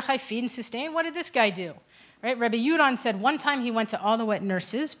 Did Mordechai feed and sustain? What did this guy do? Right? Rabbi Yudon said, one time he went to all the wet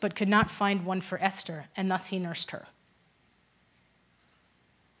nurses, but could not find one for Esther, and thus he nursed her.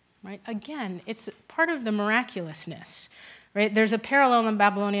 Right? Again, it's part of the miraculousness. Right? There's a parallel in the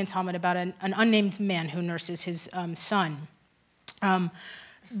Babylonian Talmud about an unnamed man who nurses his son.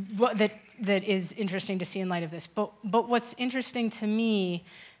 That is interesting to see in light of this. But what's interesting to me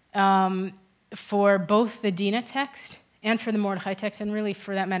for both the Dina text and for the Mordechai text, and really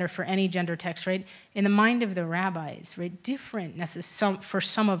for that matter for any gender text, right? In the mind of the rabbis, right? Different for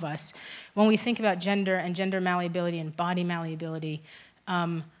some of us, when we think about gender and gender malleability and body malleability.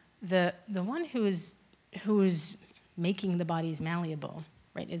 The one who is making the bodies malleable,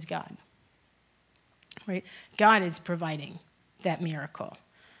 right, is God. Right? God is providing that miracle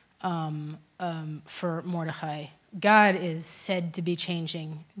for Mordechai. God is said to be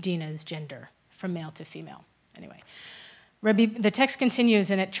changing Dina's gender from male to female. Anyway, the text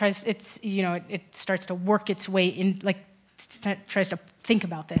continues, and it starts to work its way in, tries to think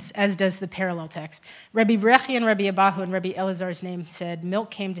about this, as does the parallel text. Rabbi Brechi and Rabbi Abahu and Rabbi Elazar's name said, milk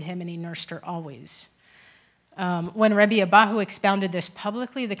came to him and he nursed her always. When Rabbi Abahu expounded this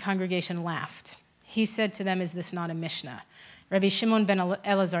publicly, the congregation laughed. He said to them, is this not a Mishnah? Rabbi Shimon ben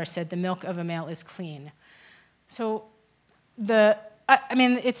Elazar said, the milk of a male is clean. So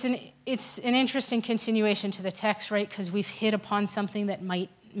it's an interesting continuation to the text, right? Because we've hit upon something that might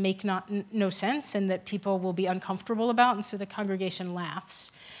make no sense and that people will be uncomfortable about, and so the congregation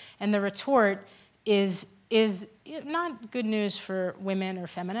laughs. And the retort is not good news for women or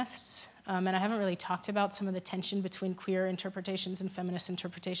feminists. And I haven't really talked about some of the tension between queer interpretations and feminist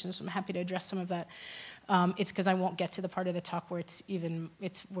interpretations. I'm happy to address some of that. It's because I won't get to the part of the talk where it's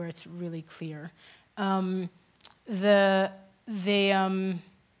really clear. The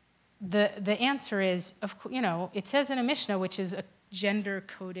answer is, it says in a Mishnah, which is a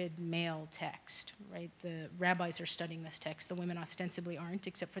gender-coded male text, right? The rabbis are studying this text. The women ostensibly aren't,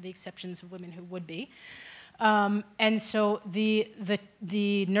 except for the exceptions of women who would be. And so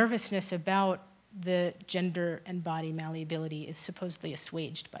the nervousness about the gender and body malleability is supposedly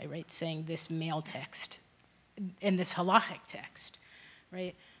assuaged by, right, saying this male text and this halachic text,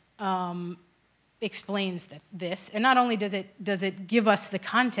 right, explains this. And not only does it give us the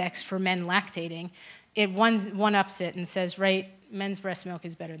context for men lactating, it one-ups it and says, right, men's breast milk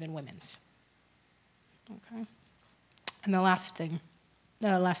is better than women's. Okay. And the last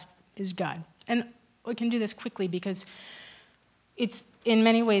is God. And we can do this quickly because it's, in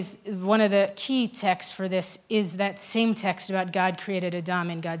many ways, one of the key texts for this is that same text about God created Adam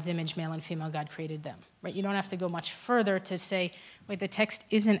in God's image, male and female, God created them. Right? You don't have to go much further to say, wait, the text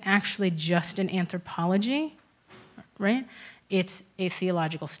isn't actually just an anthropology, right? It's a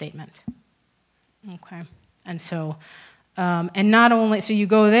theological statement. Okay. And so, and not only, so you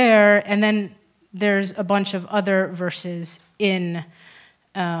go there, and then there's a bunch of other verses in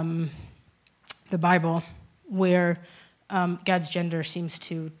the Bible where God's gender seems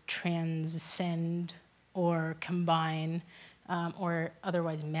to transcend or combine or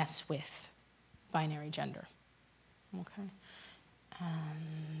otherwise mess with binary gender. Okay.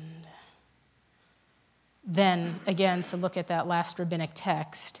 And then, again, to look at that last rabbinic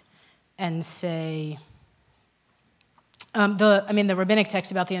text and say, the rabbinic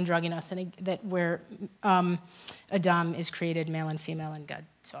text about the androgynous, and that where Adam is created male and female, and God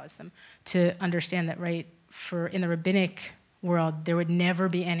saws them, to understand that, right, in the rabbinic world, there would never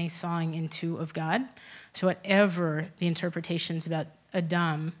be any sawing in two of God. So whatever the interpretations about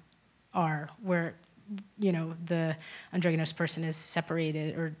Adam are, where, the androgynous person is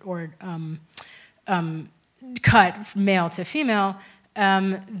separated or cut male to female,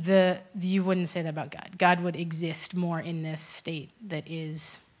 you wouldn't say that about God. God would exist more in this state that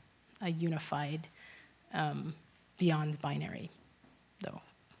is a unified, beyond binary, though,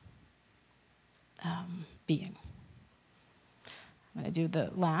 being. I'm going to do the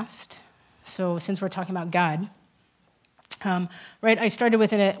last. So since we're talking about God, right, I started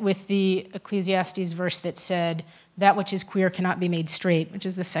with the Ecclesiastes verse that said, that which is queer cannot be made straight, which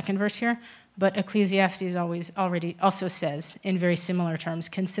is the second verse here. But Ecclesiastes also says, in very similar terms,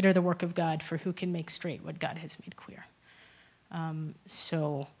 consider the work of God, for who can make straight what God has made queer. I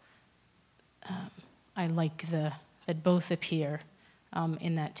like that both appear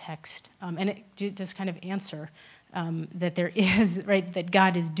in that text. And it does kind of answer that there is, right, that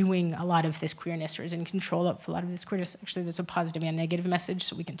God is doing a lot of this queerness, or is in control of a lot of this queerness. Actually, there's a positive and negative message,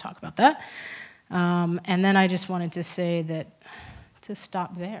 so we can talk about that. And then I just wanted to say that, to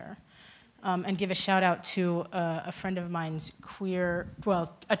stop there, and give a shout out to a friend of mine's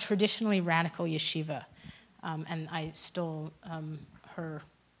a traditionally radical yeshiva. And I stole her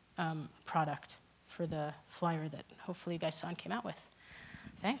product for the flyer that hopefully you guys saw and came out with.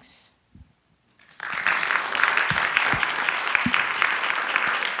 Thanks.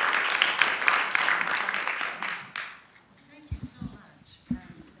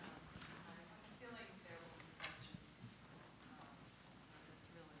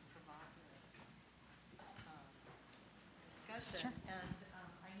 Sure. And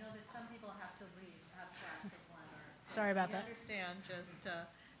I know that some people have to leave, have class at 1. Sorry about that. I understand. Just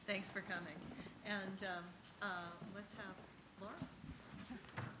thanks for coming. And let's have Laura.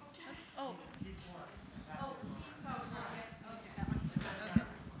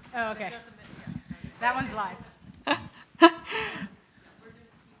 Oh, okay. That one's live.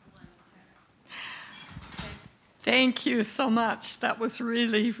 Thank you so much. That was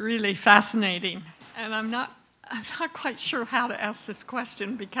really, really fascinating. And I'm not quite sure how to ask this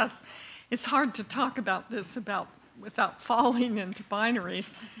question, because it's hard to talk about this without falling into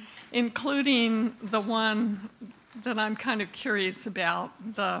binaries, including the one that I'm kind of curious about,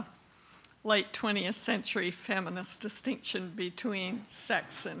 the late 20th century feminist distinction between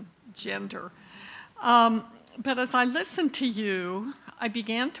sex and gender. But as I listened to you, I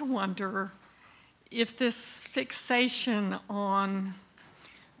began to wonder if this fixation on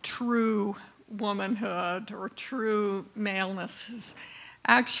true womanhood or true maleness is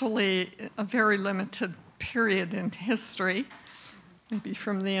actually a very limited period in history, maybe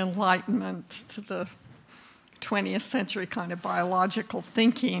from the Enlightenment to the 20th century kind of biological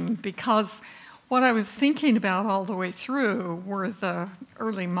thinking, because what I was thinking about all the way through were the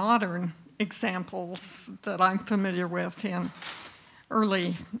early modern examples that I'm familiar with in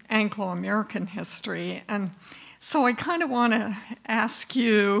early Anglo-American history. And so I kind of want to ask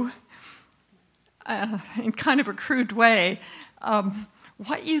you, in kind of a crude way,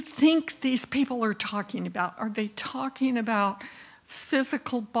 what you think these people are talking about. Are they talking about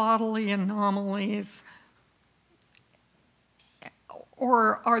physical bodily anomalies,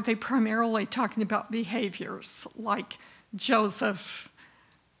 or are they primarily talking about behaviors like Joseph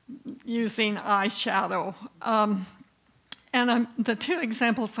using eyeshadow? And the two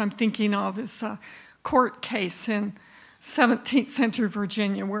examples I'm thinking of is a court case in 17th century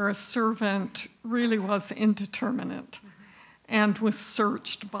Virginia where a servant really was indeterminate and was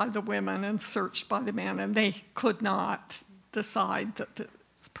searched by the women and searched by the men, and they could not decide that this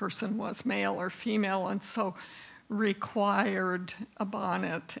person was male or female, and so required a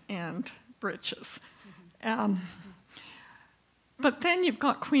bonnet and breeches. But then you've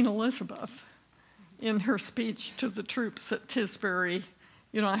got Queen Elizabeth in her speech to the troops at Tisbury,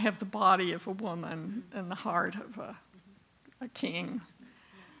 you know, I have the body of a woman and the heart of a king.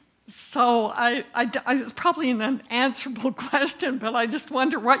 So it's probably an unanswerable question, but I just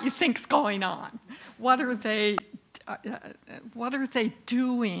wonder what you think's going on. What are they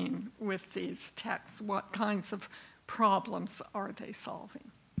doing with these texts? What kinds of problems are they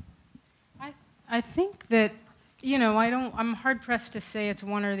solving? I think that, you know, I'm hard pressed to say it's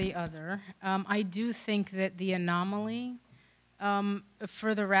one or the other. I do think that the anomaly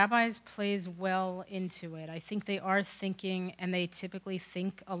for the rabbis plays well into it. I think they are thinking, and they typically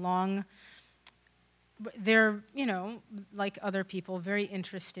think along, they're, you know, like other people, very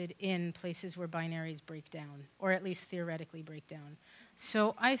interested in places where binaries break down, or at least theoretically break down.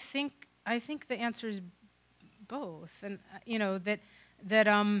 So I think the answer is both, and you know, that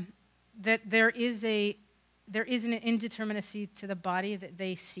there is an indeterminacy to the body that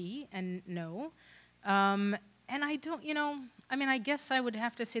they see and know. And I don't, you know, I mean, I guess I would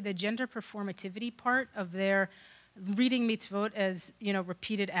have to say the gender performativity part of their reading mitzvot as, you know,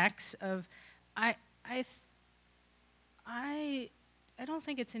 repeated acts of, I don't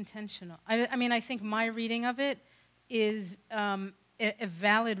think it's intentional. I mean, I think my reading of it is a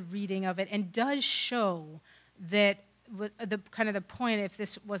valid reading of it, and does show that the kind of the point, if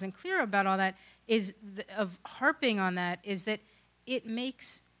this wasn't clear about all that, is of harping on that, is that it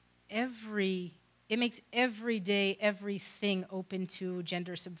makes every day everything open to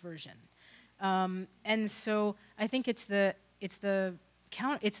gender subversion, and so I think it's the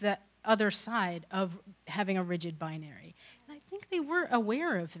other side of having a rigid binary. And I think they were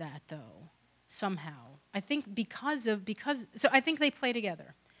aware of that, though, somehow. I think so I think they play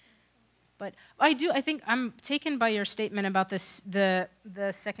together. But I think I'm taken by your statement about this, the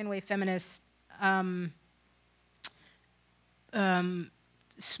second wave feminist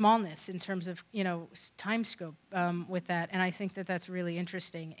smallness in terms of, you know, time scope with that, and I think that that's really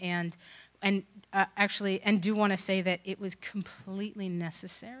interesting, and actually do want to say that it was completely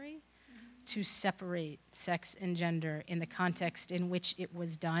necessary to separate sex and gender in the context in which it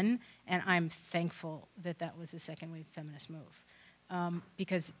was done, and I'm thankful that that was a second wave feminist move,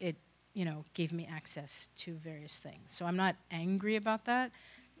 because it, you know, gave me access to various things. So I'm not angry about that,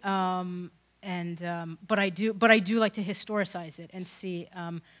 but I do like to historicize it and see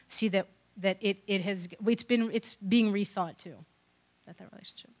that it's being rethought too, that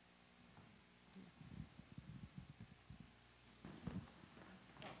relationship.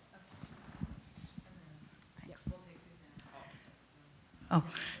 Oh,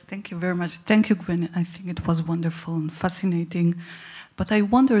 thank you very much. Thank you, Gwynn. I think it was wonderful and fascinating. But I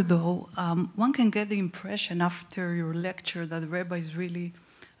wonder, though, one can get the impression after your lecture that the rabbis really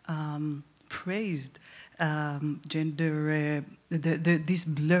praised gender, this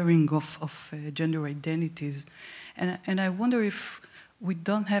blurring of gender identities. And I wonder if we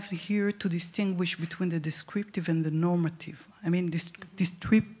don't have here to distinguish between the descriptive and the normative. I mean,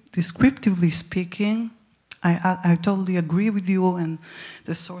 descriptively speaking, I totally agree with you, and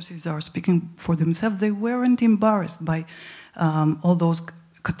the sources are speaking for themselves. They weren't embarrassed by all those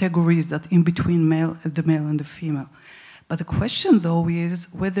categories that in between the male and the female. But the question, though, is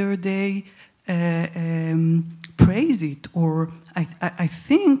whether they praise it, or I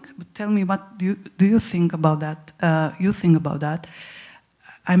think, but tell me, what do you think about that? You think about that?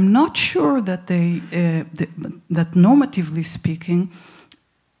 I'm not sure that that normatively speaking,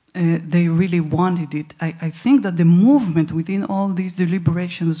 they really wanted it. I think that the movement within all these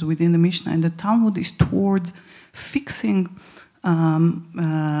deliberations within the Mishnah and the Talmud is toward fixing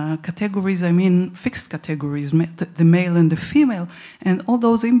categories, I mean fixed categories, the male and the female, and all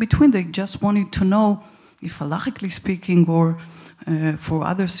those in between, they just wanted to know, if halachically speaking or for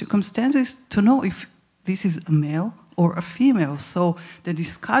other circumstances, to know if this is a male or a female. So the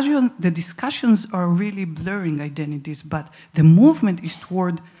discussions are really blurring identities, but the movement is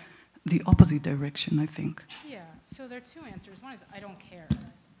toward the opposite direction, I think. Yeah, so there are two answers. One is I don't care.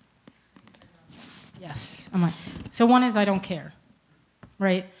 Yes, I'm right. So one is I don't care,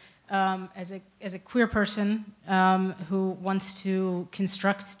 right? As a queer person who wants to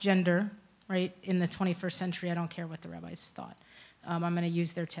construct gender, right, in the 21st century, I don't care what the rabbis thought. I'm going to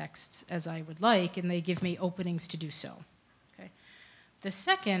use their texts as I would like, and they give me openings to do so. Okay. The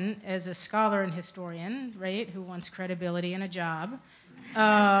second, as a scholar and historian, right, who wants credibility and a job,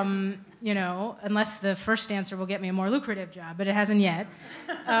 you know, unless the first answer will get me a more lucrative job, but it hasn't yet,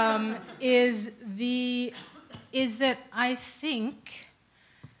 is that I think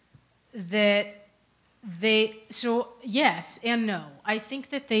that so yes and no. I think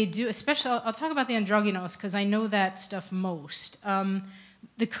that they do, especially, I'll talk about the androgynos because I know that stuff most.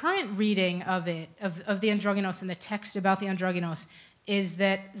 The current reading of it, of the androgynos and the text about the androgynos, is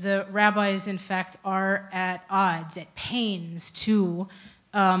that the rabbis, in fact, are at odds, at pains to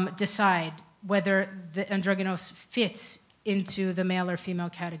decide whether the androgynos fits into the male or female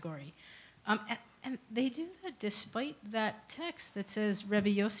category. And they do that despite that text that says, Rebbe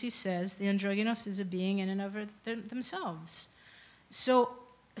Yossi says, the androgynos is a being in and of themselves. So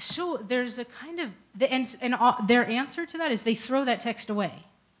there's a kind of, their answer to that is they throw that text away.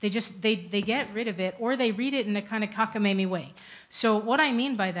 They get rid of it, or they read it in a kind of cockamamie way. So what I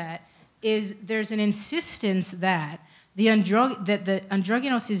mean by that is there's an insistence that the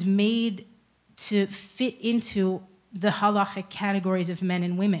androgynos is made to fit into the halachic categories of men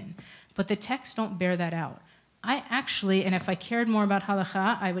and women. But the texts don't bear that out. I actually, and if I cared more about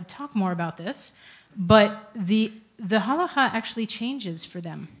halacha, I would talk more about this, but the halacha actually changes for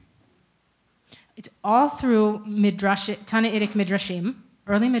them. It's all through Tanaitic midrashim,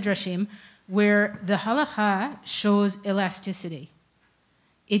 early midrashim, where the halacha shows elasticity.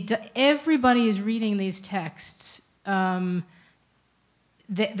 Everybody is reading these texts that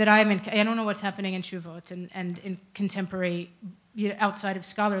I'm in. I don't know what's happening in Shuvot and in contemporary, outside of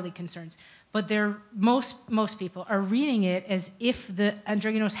scholarly concerns, but most people are reading it as if the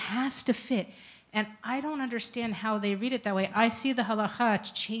androgynos has to fit. And I don't understand how they read it that way. I see the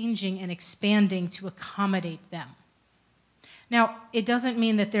halakha changing and expanding to accommodate them. Now, it doesn't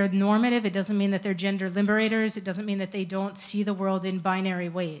mean that they're normative. It doesn't mean that they're gender liberators. It doesn't mean that they don't see the world in binary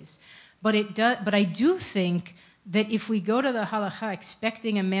ways. But I do think that if we go to the halakha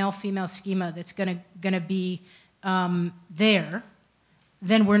expecting a male-female schema that's going to be there,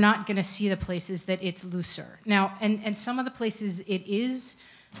 then we're not going to see the places that it's looser. Now, and some of the places it is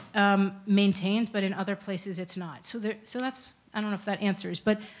maintained, but in other places it's not. So that's, I don't know if that answers,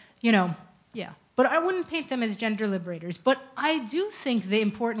 but yeah. But I wouldn't paint them as gender liberators. But I do think the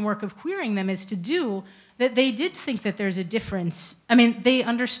important work of queering them is to do that they did think that there's a difference. I mean, they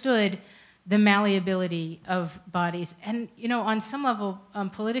understood the malleability of bodies. And, on some level,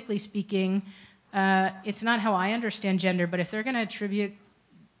 politically speaking, it's not how I understand gender, but if they're going to attribute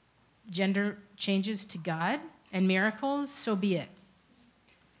gender changes to God and miracles, so be it.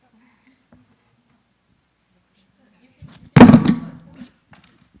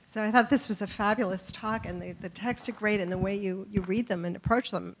 So I thought this was a fabulous talk, and the texts are great, and the way you read them and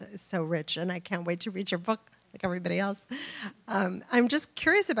approach them is so rich, and I can't wait to read your book like everybody else. I'm just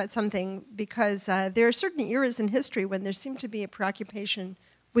curious about something, because there are certain eras in history when there seemed to be a preoccupation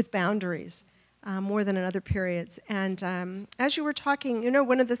with boundaries more than in other periods. And as you were talking,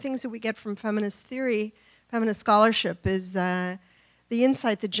 one of the things that we get from feminist theory, feminist scholarship, is the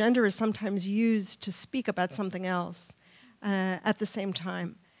insight that gender is sometimes used to speak about something else at the same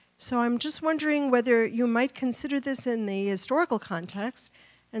time. So I'm just wondering whether you might consider this in the historical context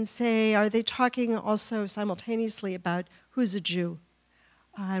and say, are they talking also simultaneously about who's a Jew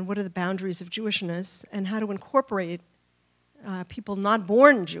and what are the boundaries of Jewishness and how to incorporate people not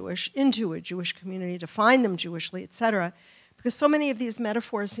born Jewish into a Jewish community, define them Jewishly, etc. Because so many of these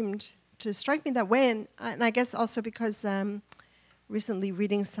metaphors seemed to strike me that way, and I guess also because recently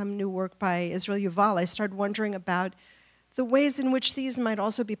reading some new work by Israel Yuval, I started wondering about the ways in which these might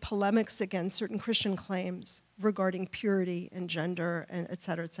also be polemics against certain Christian claims regarding purity and gender, and et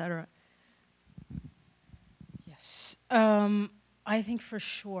cetera, et cetera. Yes, I think for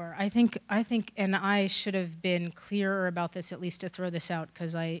sure. I think, and I should have been clearer about this, at least to throw this out,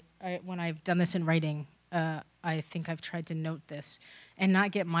 because when I've done this in writing, I think I've tried to note this and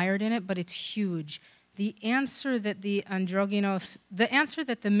not get mired in it, but it's huge. the answer that the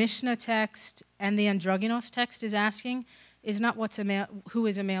Mishnah text and the androgynous text is asking is not who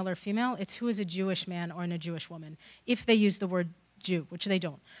is a male or female, it's who is a Jewish man or a Jewish woman, if they use the word Jew, which they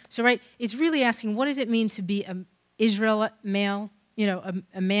don't. So, right, it's really asking, what does it mean to be an Israel male,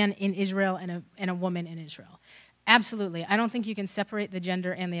 a man in Israel and a woman in Israel? Absolutely. I don't think you can separate the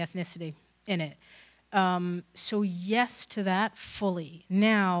gender and the ethnicity in it. So yes to that fully.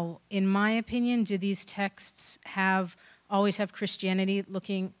 Now, in my opinion, do these texts always have Christianity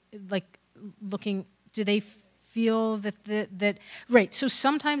looking, do they feel that right, so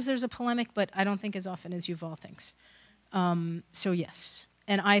sometimes there's a polemic, but I don't think as often as Yuval thinks. So yes,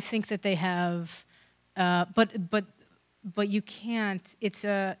 and I think that they have, but you can't. It's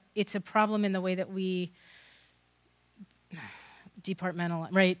a problem in the way that we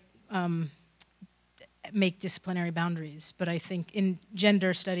right, make disciplinary boundaries. But I think in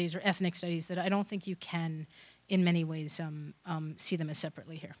gender studies or ethnic studies that I don't think you can, in many ways, see them as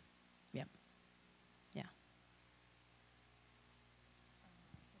separately here. Yeah, yeah.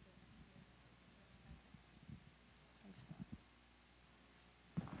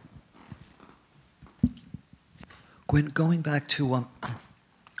 Gwynn, going back to what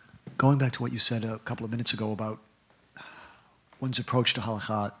you said a couple of minutes ago about one's approach to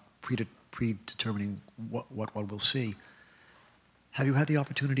halakha, predetermining what one will see, have you had the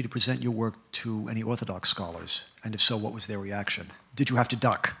opportunity to present your work to any Orthodox scholars? And if so, what was their reaction? Did you have to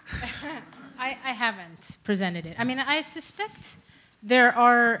duck? I haven't presented it. I mean, I suspect there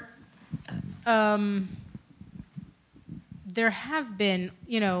are... there have been,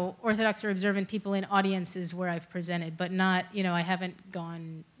 Orthodox or observant people in audiences where I've presented, but not, I haven't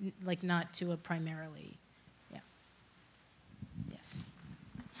gone, not to a primarily, yeah. Yes.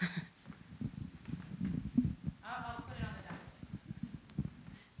 I'll put it on the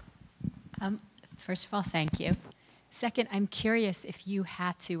document. First of all, thank you. Second, I'm curious if you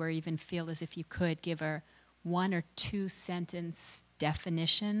had to, or even feel as if you could, give a 1 or 2 sentence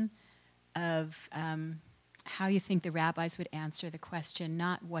definition of how you think the rabbis would answer the question,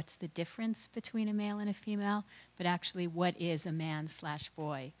 not what's the difference between a male and a female, but actually what is a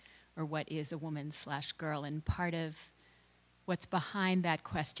man/boy, or what is a woman/girl. And part of what's behind that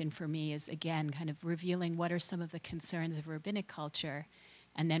question for me is, again, kind of revealing what are some of the concerns of rabbinic culture,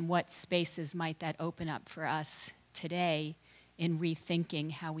 and then what spaces might that open up for us today in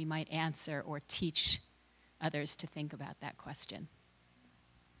rethinking how we might answer or teach others to think about that question.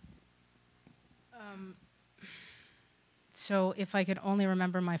 So if I could only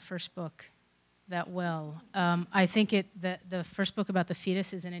remember my first book that well, I think the first book about the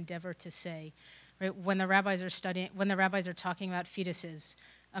fetus is an endeavor to say, right, when the rabbis are talking about fetuses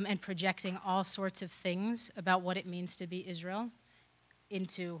and projecting all sorts of things about what it means to be Israel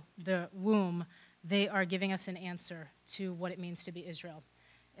into the womb, they are giving us an answer to what it means to be Israel.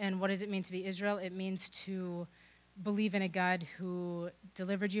 And what does it mean to be Israel? It means to believe in a God who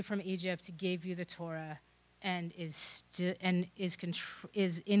delivered you from Egypt, gave you the Torah, and is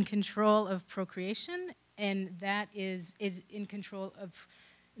in control of procreation, and that is in control of,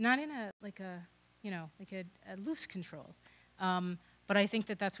 not in a loose control, but I think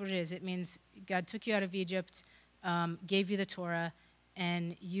that that's what it is. It means God took you out of Egypt, gave you the Torah,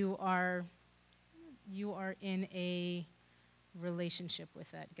 and you are in a relationship with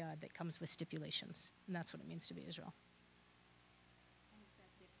that God that comes with stipulations, and that's what it means to be Israel.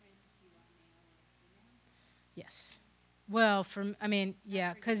 Yes. Well,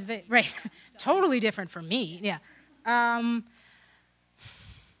 yeah, because right, totally different from me. Yeah.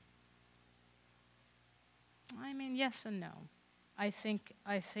 Yes and no. I think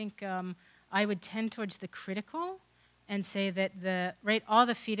I would tend towards the critical, and say that all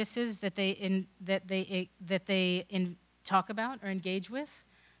the fetuses that they talk about or engage with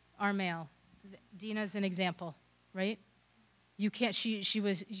are male. Dina's an example, right? You can't. She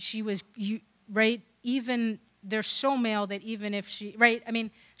was right. Even they're so male that even if she, right,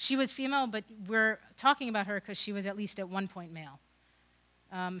 she was female, but we're talking about her because she was at least at one point male.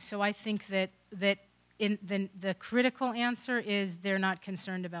 So I think that in the critical answer is they're not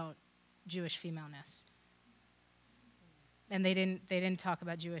concerned about Jewish femaleness, and they didn't talk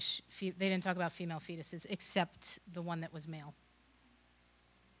about they didn't talk about female fetuses except the one that was male.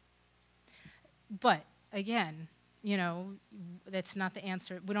 But again, that's not the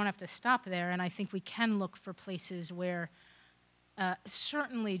answer. We don't have to stop there, and I think we can look for places where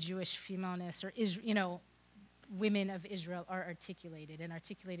certainly Jewish femaleness or women of Israel are articulated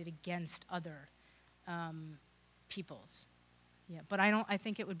against other peoples. Yeah, but I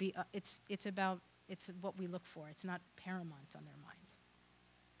think it would be it's what we look for. It's not paramount on their mind,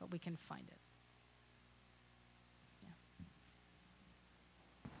 but we can find it.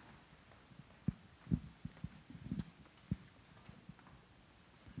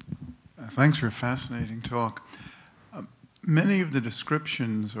 Thanks for a fascinating talk. Many of the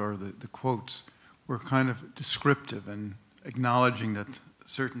descriptions or the quotes were kind of descriptive and acknowledging that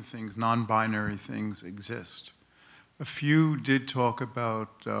certain things, non-binary things, exist. A few did talk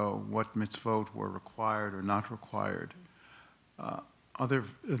about what mitzvot were required or not required. Are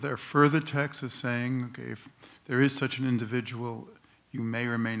there further texts as saying, okay, if there is such an individual, you may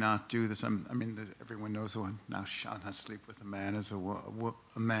or may not do this? I mean, everyone knows now shall not sleep with a man as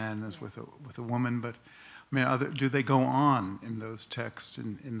a man as with a woman, but I mean, do they go on in those texts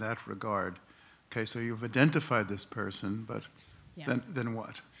in that regard? Okay, so you've identified this person, but then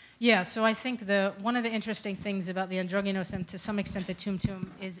what? Yeah, so I think one of the interesting things about the androgynous and to some extent the tumtum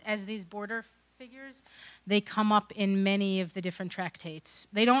is as these border figures, they come up in many of the different tractates.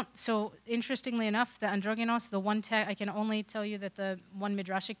 They don't, so interestingly enough, the androgynous, the one text, I can only tell you that the one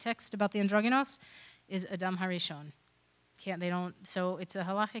midrashic text about the androgynous is Adam Harishon. So it's a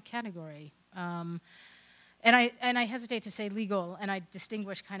halachic category. And I hesitate to say legal, and I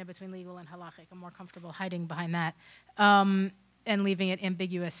distinguish kind of between legal and halachic. I'm more comfortable hiding behind that. And leaving it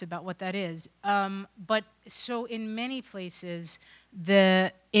ambiguous about what that is. But so in many places,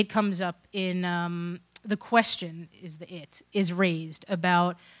 it comes up in the question is raised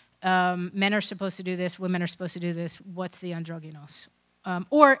about men are supposed to do this, women are supposed to do this. What's the androgynous?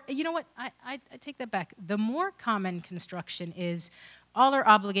 Or you know what? I take that back. The more common construction is all are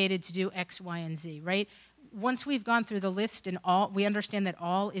obligated to do X, Y, and Z. Right? Once we've gone through the list and we understand that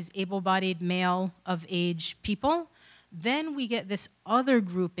all is able-bodied male of age people. Then we get this other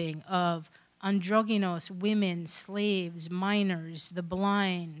grouping of androgynous, women, slaves, minors, the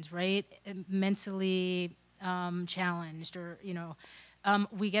blind, right? Mentally challenged, or,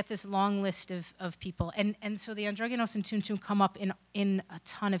 we get this long list of people. And so the androgynous and tumtum come up in a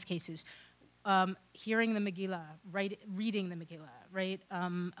ton of cases. Hearing the Megillah, reading the Megillah, right?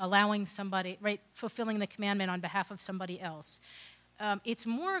 Allowing somebody, right? Fulfilling the commandment on behalf of somebody else. It's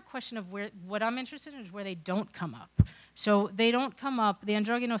more a question of what I'm interested in is where they don't come up. So they don't come up, the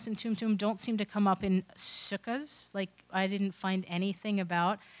androgynous and tumtum don't seem to come up in sukkahs. Like, I didn't find anything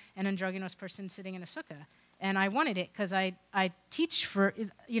about an androgynous person sitting in a sukkah. And I wanted it because I teach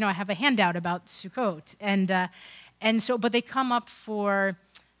I have a handout about Sukkot. And so, but they come up for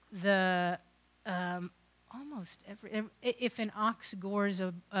the, almost every, if an ox gores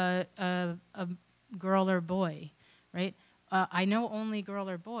a girl or boy, right? I know only girl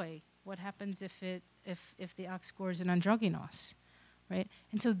or boy. What happens if the ox scores an androgynous, right?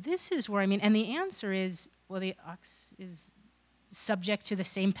 And so this is where and the answer is, well, the ox is subject to the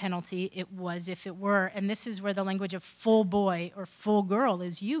same penalty it was if it were, and this is where the language of full boy or full girl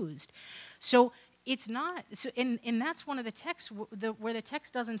is used. So it's not, and that's one of the texts where the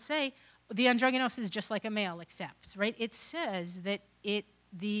text doesn't say the androgynous is just like a male, except, right? It says that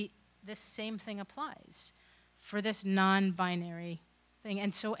the same thing applies for this non-binary thing,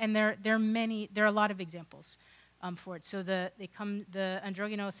 and there are a lot of examples for it. So the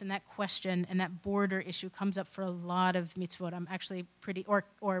androgynous and that question and that border issue comes up for a lot of mitzvot. I'm actually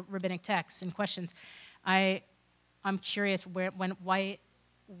or rabbinic texts and questions. I'm curious when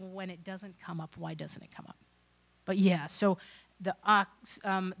it doesn't come up, why doesn't it come up? But yeah, so the ox,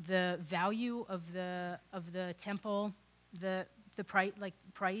 the value of the temple, the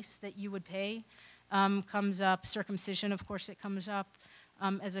price that you would pay. Comes up. Circumcision, of course, it comes up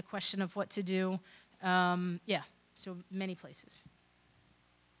as a question of what to do. So many places.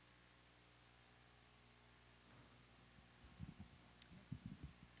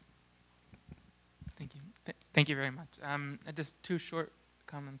 Thank you. Thank you very much. Just two short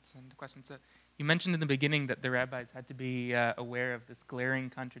comments and questions. So you mentioned in the beginning that the rabbis had to be aware of this glaring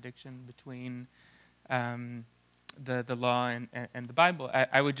contradiction between the law and the Bible.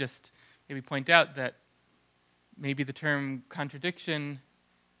 I would just maybe point out that maybe the term contradiction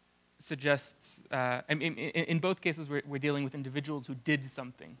suggests, in both cases we're dealing with individuals who did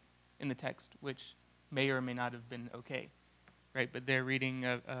something in the text which may or may not have been okay, right? But their reading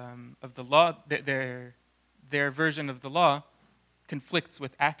of the law, their version of the law conflicts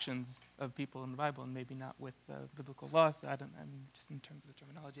with actions of people in the Bible and maybe not with biblical law, so just in terms of the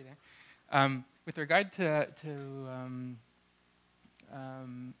terminology there. With regard to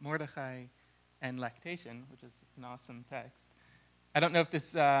Mordechai and lactation, which is an awesome text. I don't know if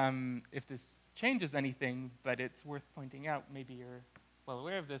this changes anything, but it's worth pointing out. Maybe you're well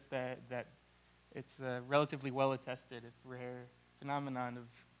aware of this, that it's a relatively well attested, rare phenomenon of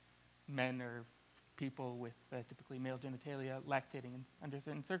men or people with typically male genitalia lactating under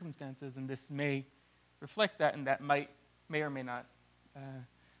certain circumstances, and this may reflect that, and that may or may not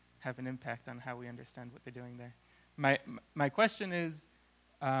have an impact on how we understand what they're doing there. My question is,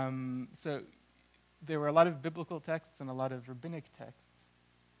 So there were a lot of biblical texts and a lot of rabbinic texts.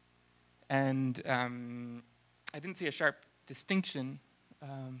 And I didn't see a sharp distinction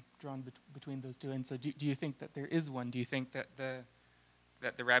drawn between those two. And so do you think that there is one? Do you think that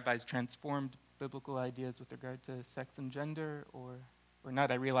the rabbis transformed biblical ideas with regard to sex and gender, or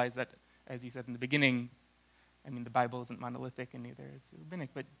not? I realize that, as you said in the beginning, I mean, the Bible isn't monolithic and neither is rabbinic,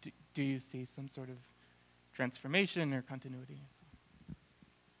 but do you see some sort of transformation or continuity?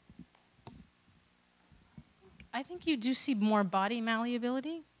 I think you do see more body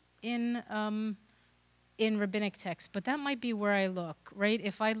malleability in rabbinic texts, but that might be where I look, right?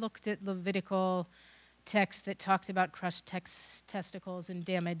 If I looked at Levitical texts that talked about crushed testicles and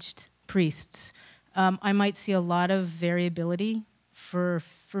damaged priests, I might see a lot of variability for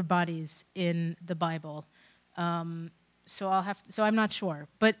bodies in the Bible. So I'm not sure,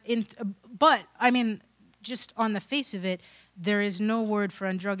 but I mean, just on the face of it, there is no word for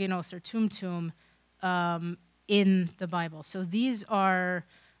androgynos or tumtum in the Bible. So these are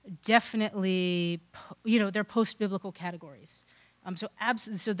definitely, they're post-biblical categories. So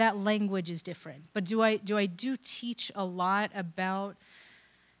that language is different. But do I teach a lot about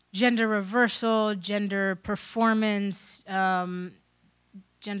gender reversal, gender performance, gender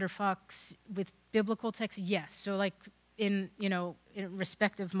fucks with biblical texts? Yes. So like in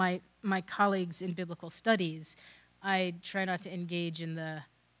respect of my colleagues in biblical studies, I try not to engage in the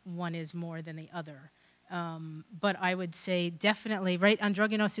one is more than the other. But I would say definitely, right?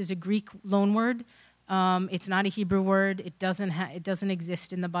 Androgynos is a Greek loanword. It's not a Hebrew word. It doesn't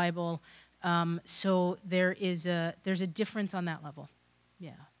exist in the Bible. So there's a difference on that level.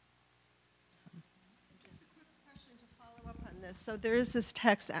 Yeah. Just a quick question to follow up on this. So there is this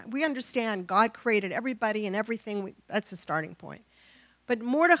text. We understand God created everybody and everything. That's the starting point. But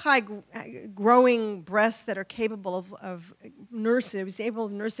Mordecai growing breasts that are capable of nursing, he was able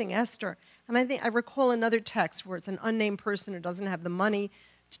of nursing Esther. And I recall another text where it's an unnamed person who doesn't have the money,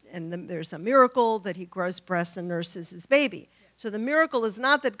 and there's a miracle that he grows breasts and nurses his baby. So the miracle is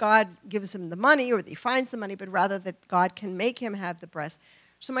not that God gives him the money or that he finds the money, but rather that God can make him have the breasts.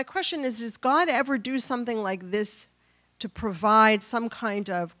 So my question is, does God ever do something like this to provide some kind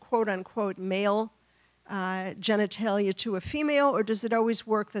of quote-unquote male genitalia to a female, or does it always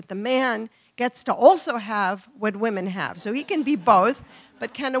work that the man gets to also have what women have? So he can be both,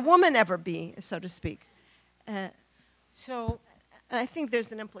 but can a woman ever be, so to speak? So I think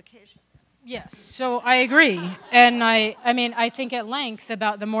there's an implication. Yes, so I agree. And I think at length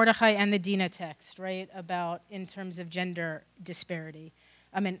about the Mordecai and the Dinah text, right, about in terms of gender disparity.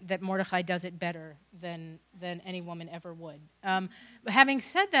 I mean, that Mordecai does it better than any woman ever would. But having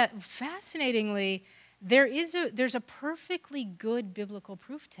said that, fascinatingly, there's a perfectly good biblical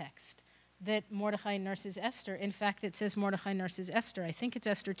proof text that Mordecai nurses Esther. In fact, it says Mordecai nurses Esther. I think it's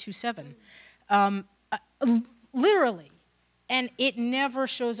Esther 2:7. Literally. And it never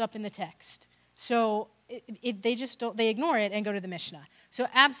shows up in the text. So they just don't, they ignore it and go to the Mishnah. So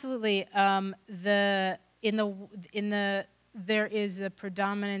absolutely, there is a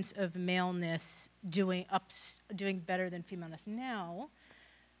predominance of maleness doing better than femaleness now.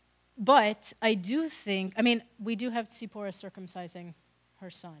 But I do think, we do have Tzipporah circumcising her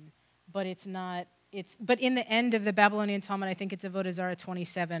son, but but in the end of the Babylonian Talmud, I think it's Avodah Zarah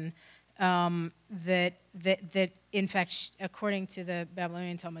 27, that in fact, according to the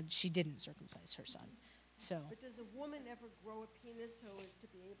Babylonian Talmud, she didn't circumcise her son. So. But does a woman ever grow a penis so as to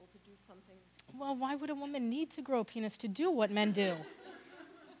be able to do something? Well, why would a woman need to grow a penis to do what men do?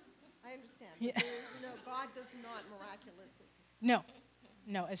 I understand. Yeah. God does not miraculously.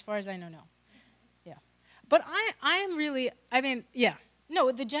 No, as far as I know, no. Yeah. But I am really, yeah.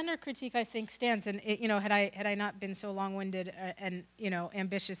 No, the gender critique, I think, stands. And, had I not been so long-winded and,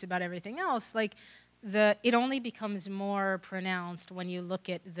 ambitious about everything else, like, it only becomes more pronounced when you look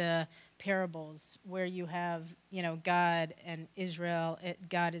at the parables where you have, God and Israel.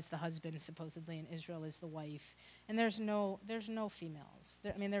 God is the husband, supposedly, and Israel is the wife. And there's no females.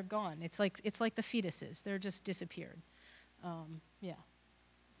 They're gone. It's like the fetuses. They're just disappeared. Yeah.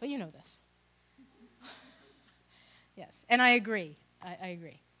 But you know this. Yes, and I agree. I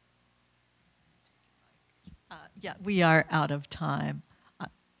agree. Yeah, we are out of time.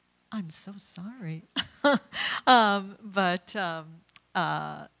 I'm so sorry. I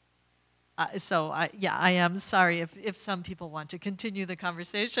am sorry if some people want to continue the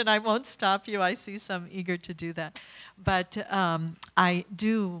conversation. I won't stop you. I see some eager to do that. But I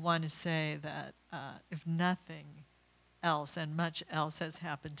do want to say that if nothing else and much else has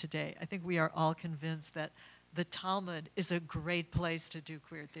happened today, I think we are all convinced that the Talmud is a great place to do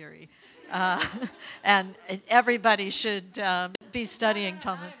queer theory. And everybody should be studying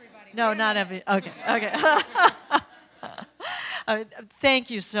Talmud. No, not every. Okay, okay. Thank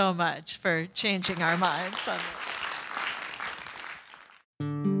you so much for changing our minds on this.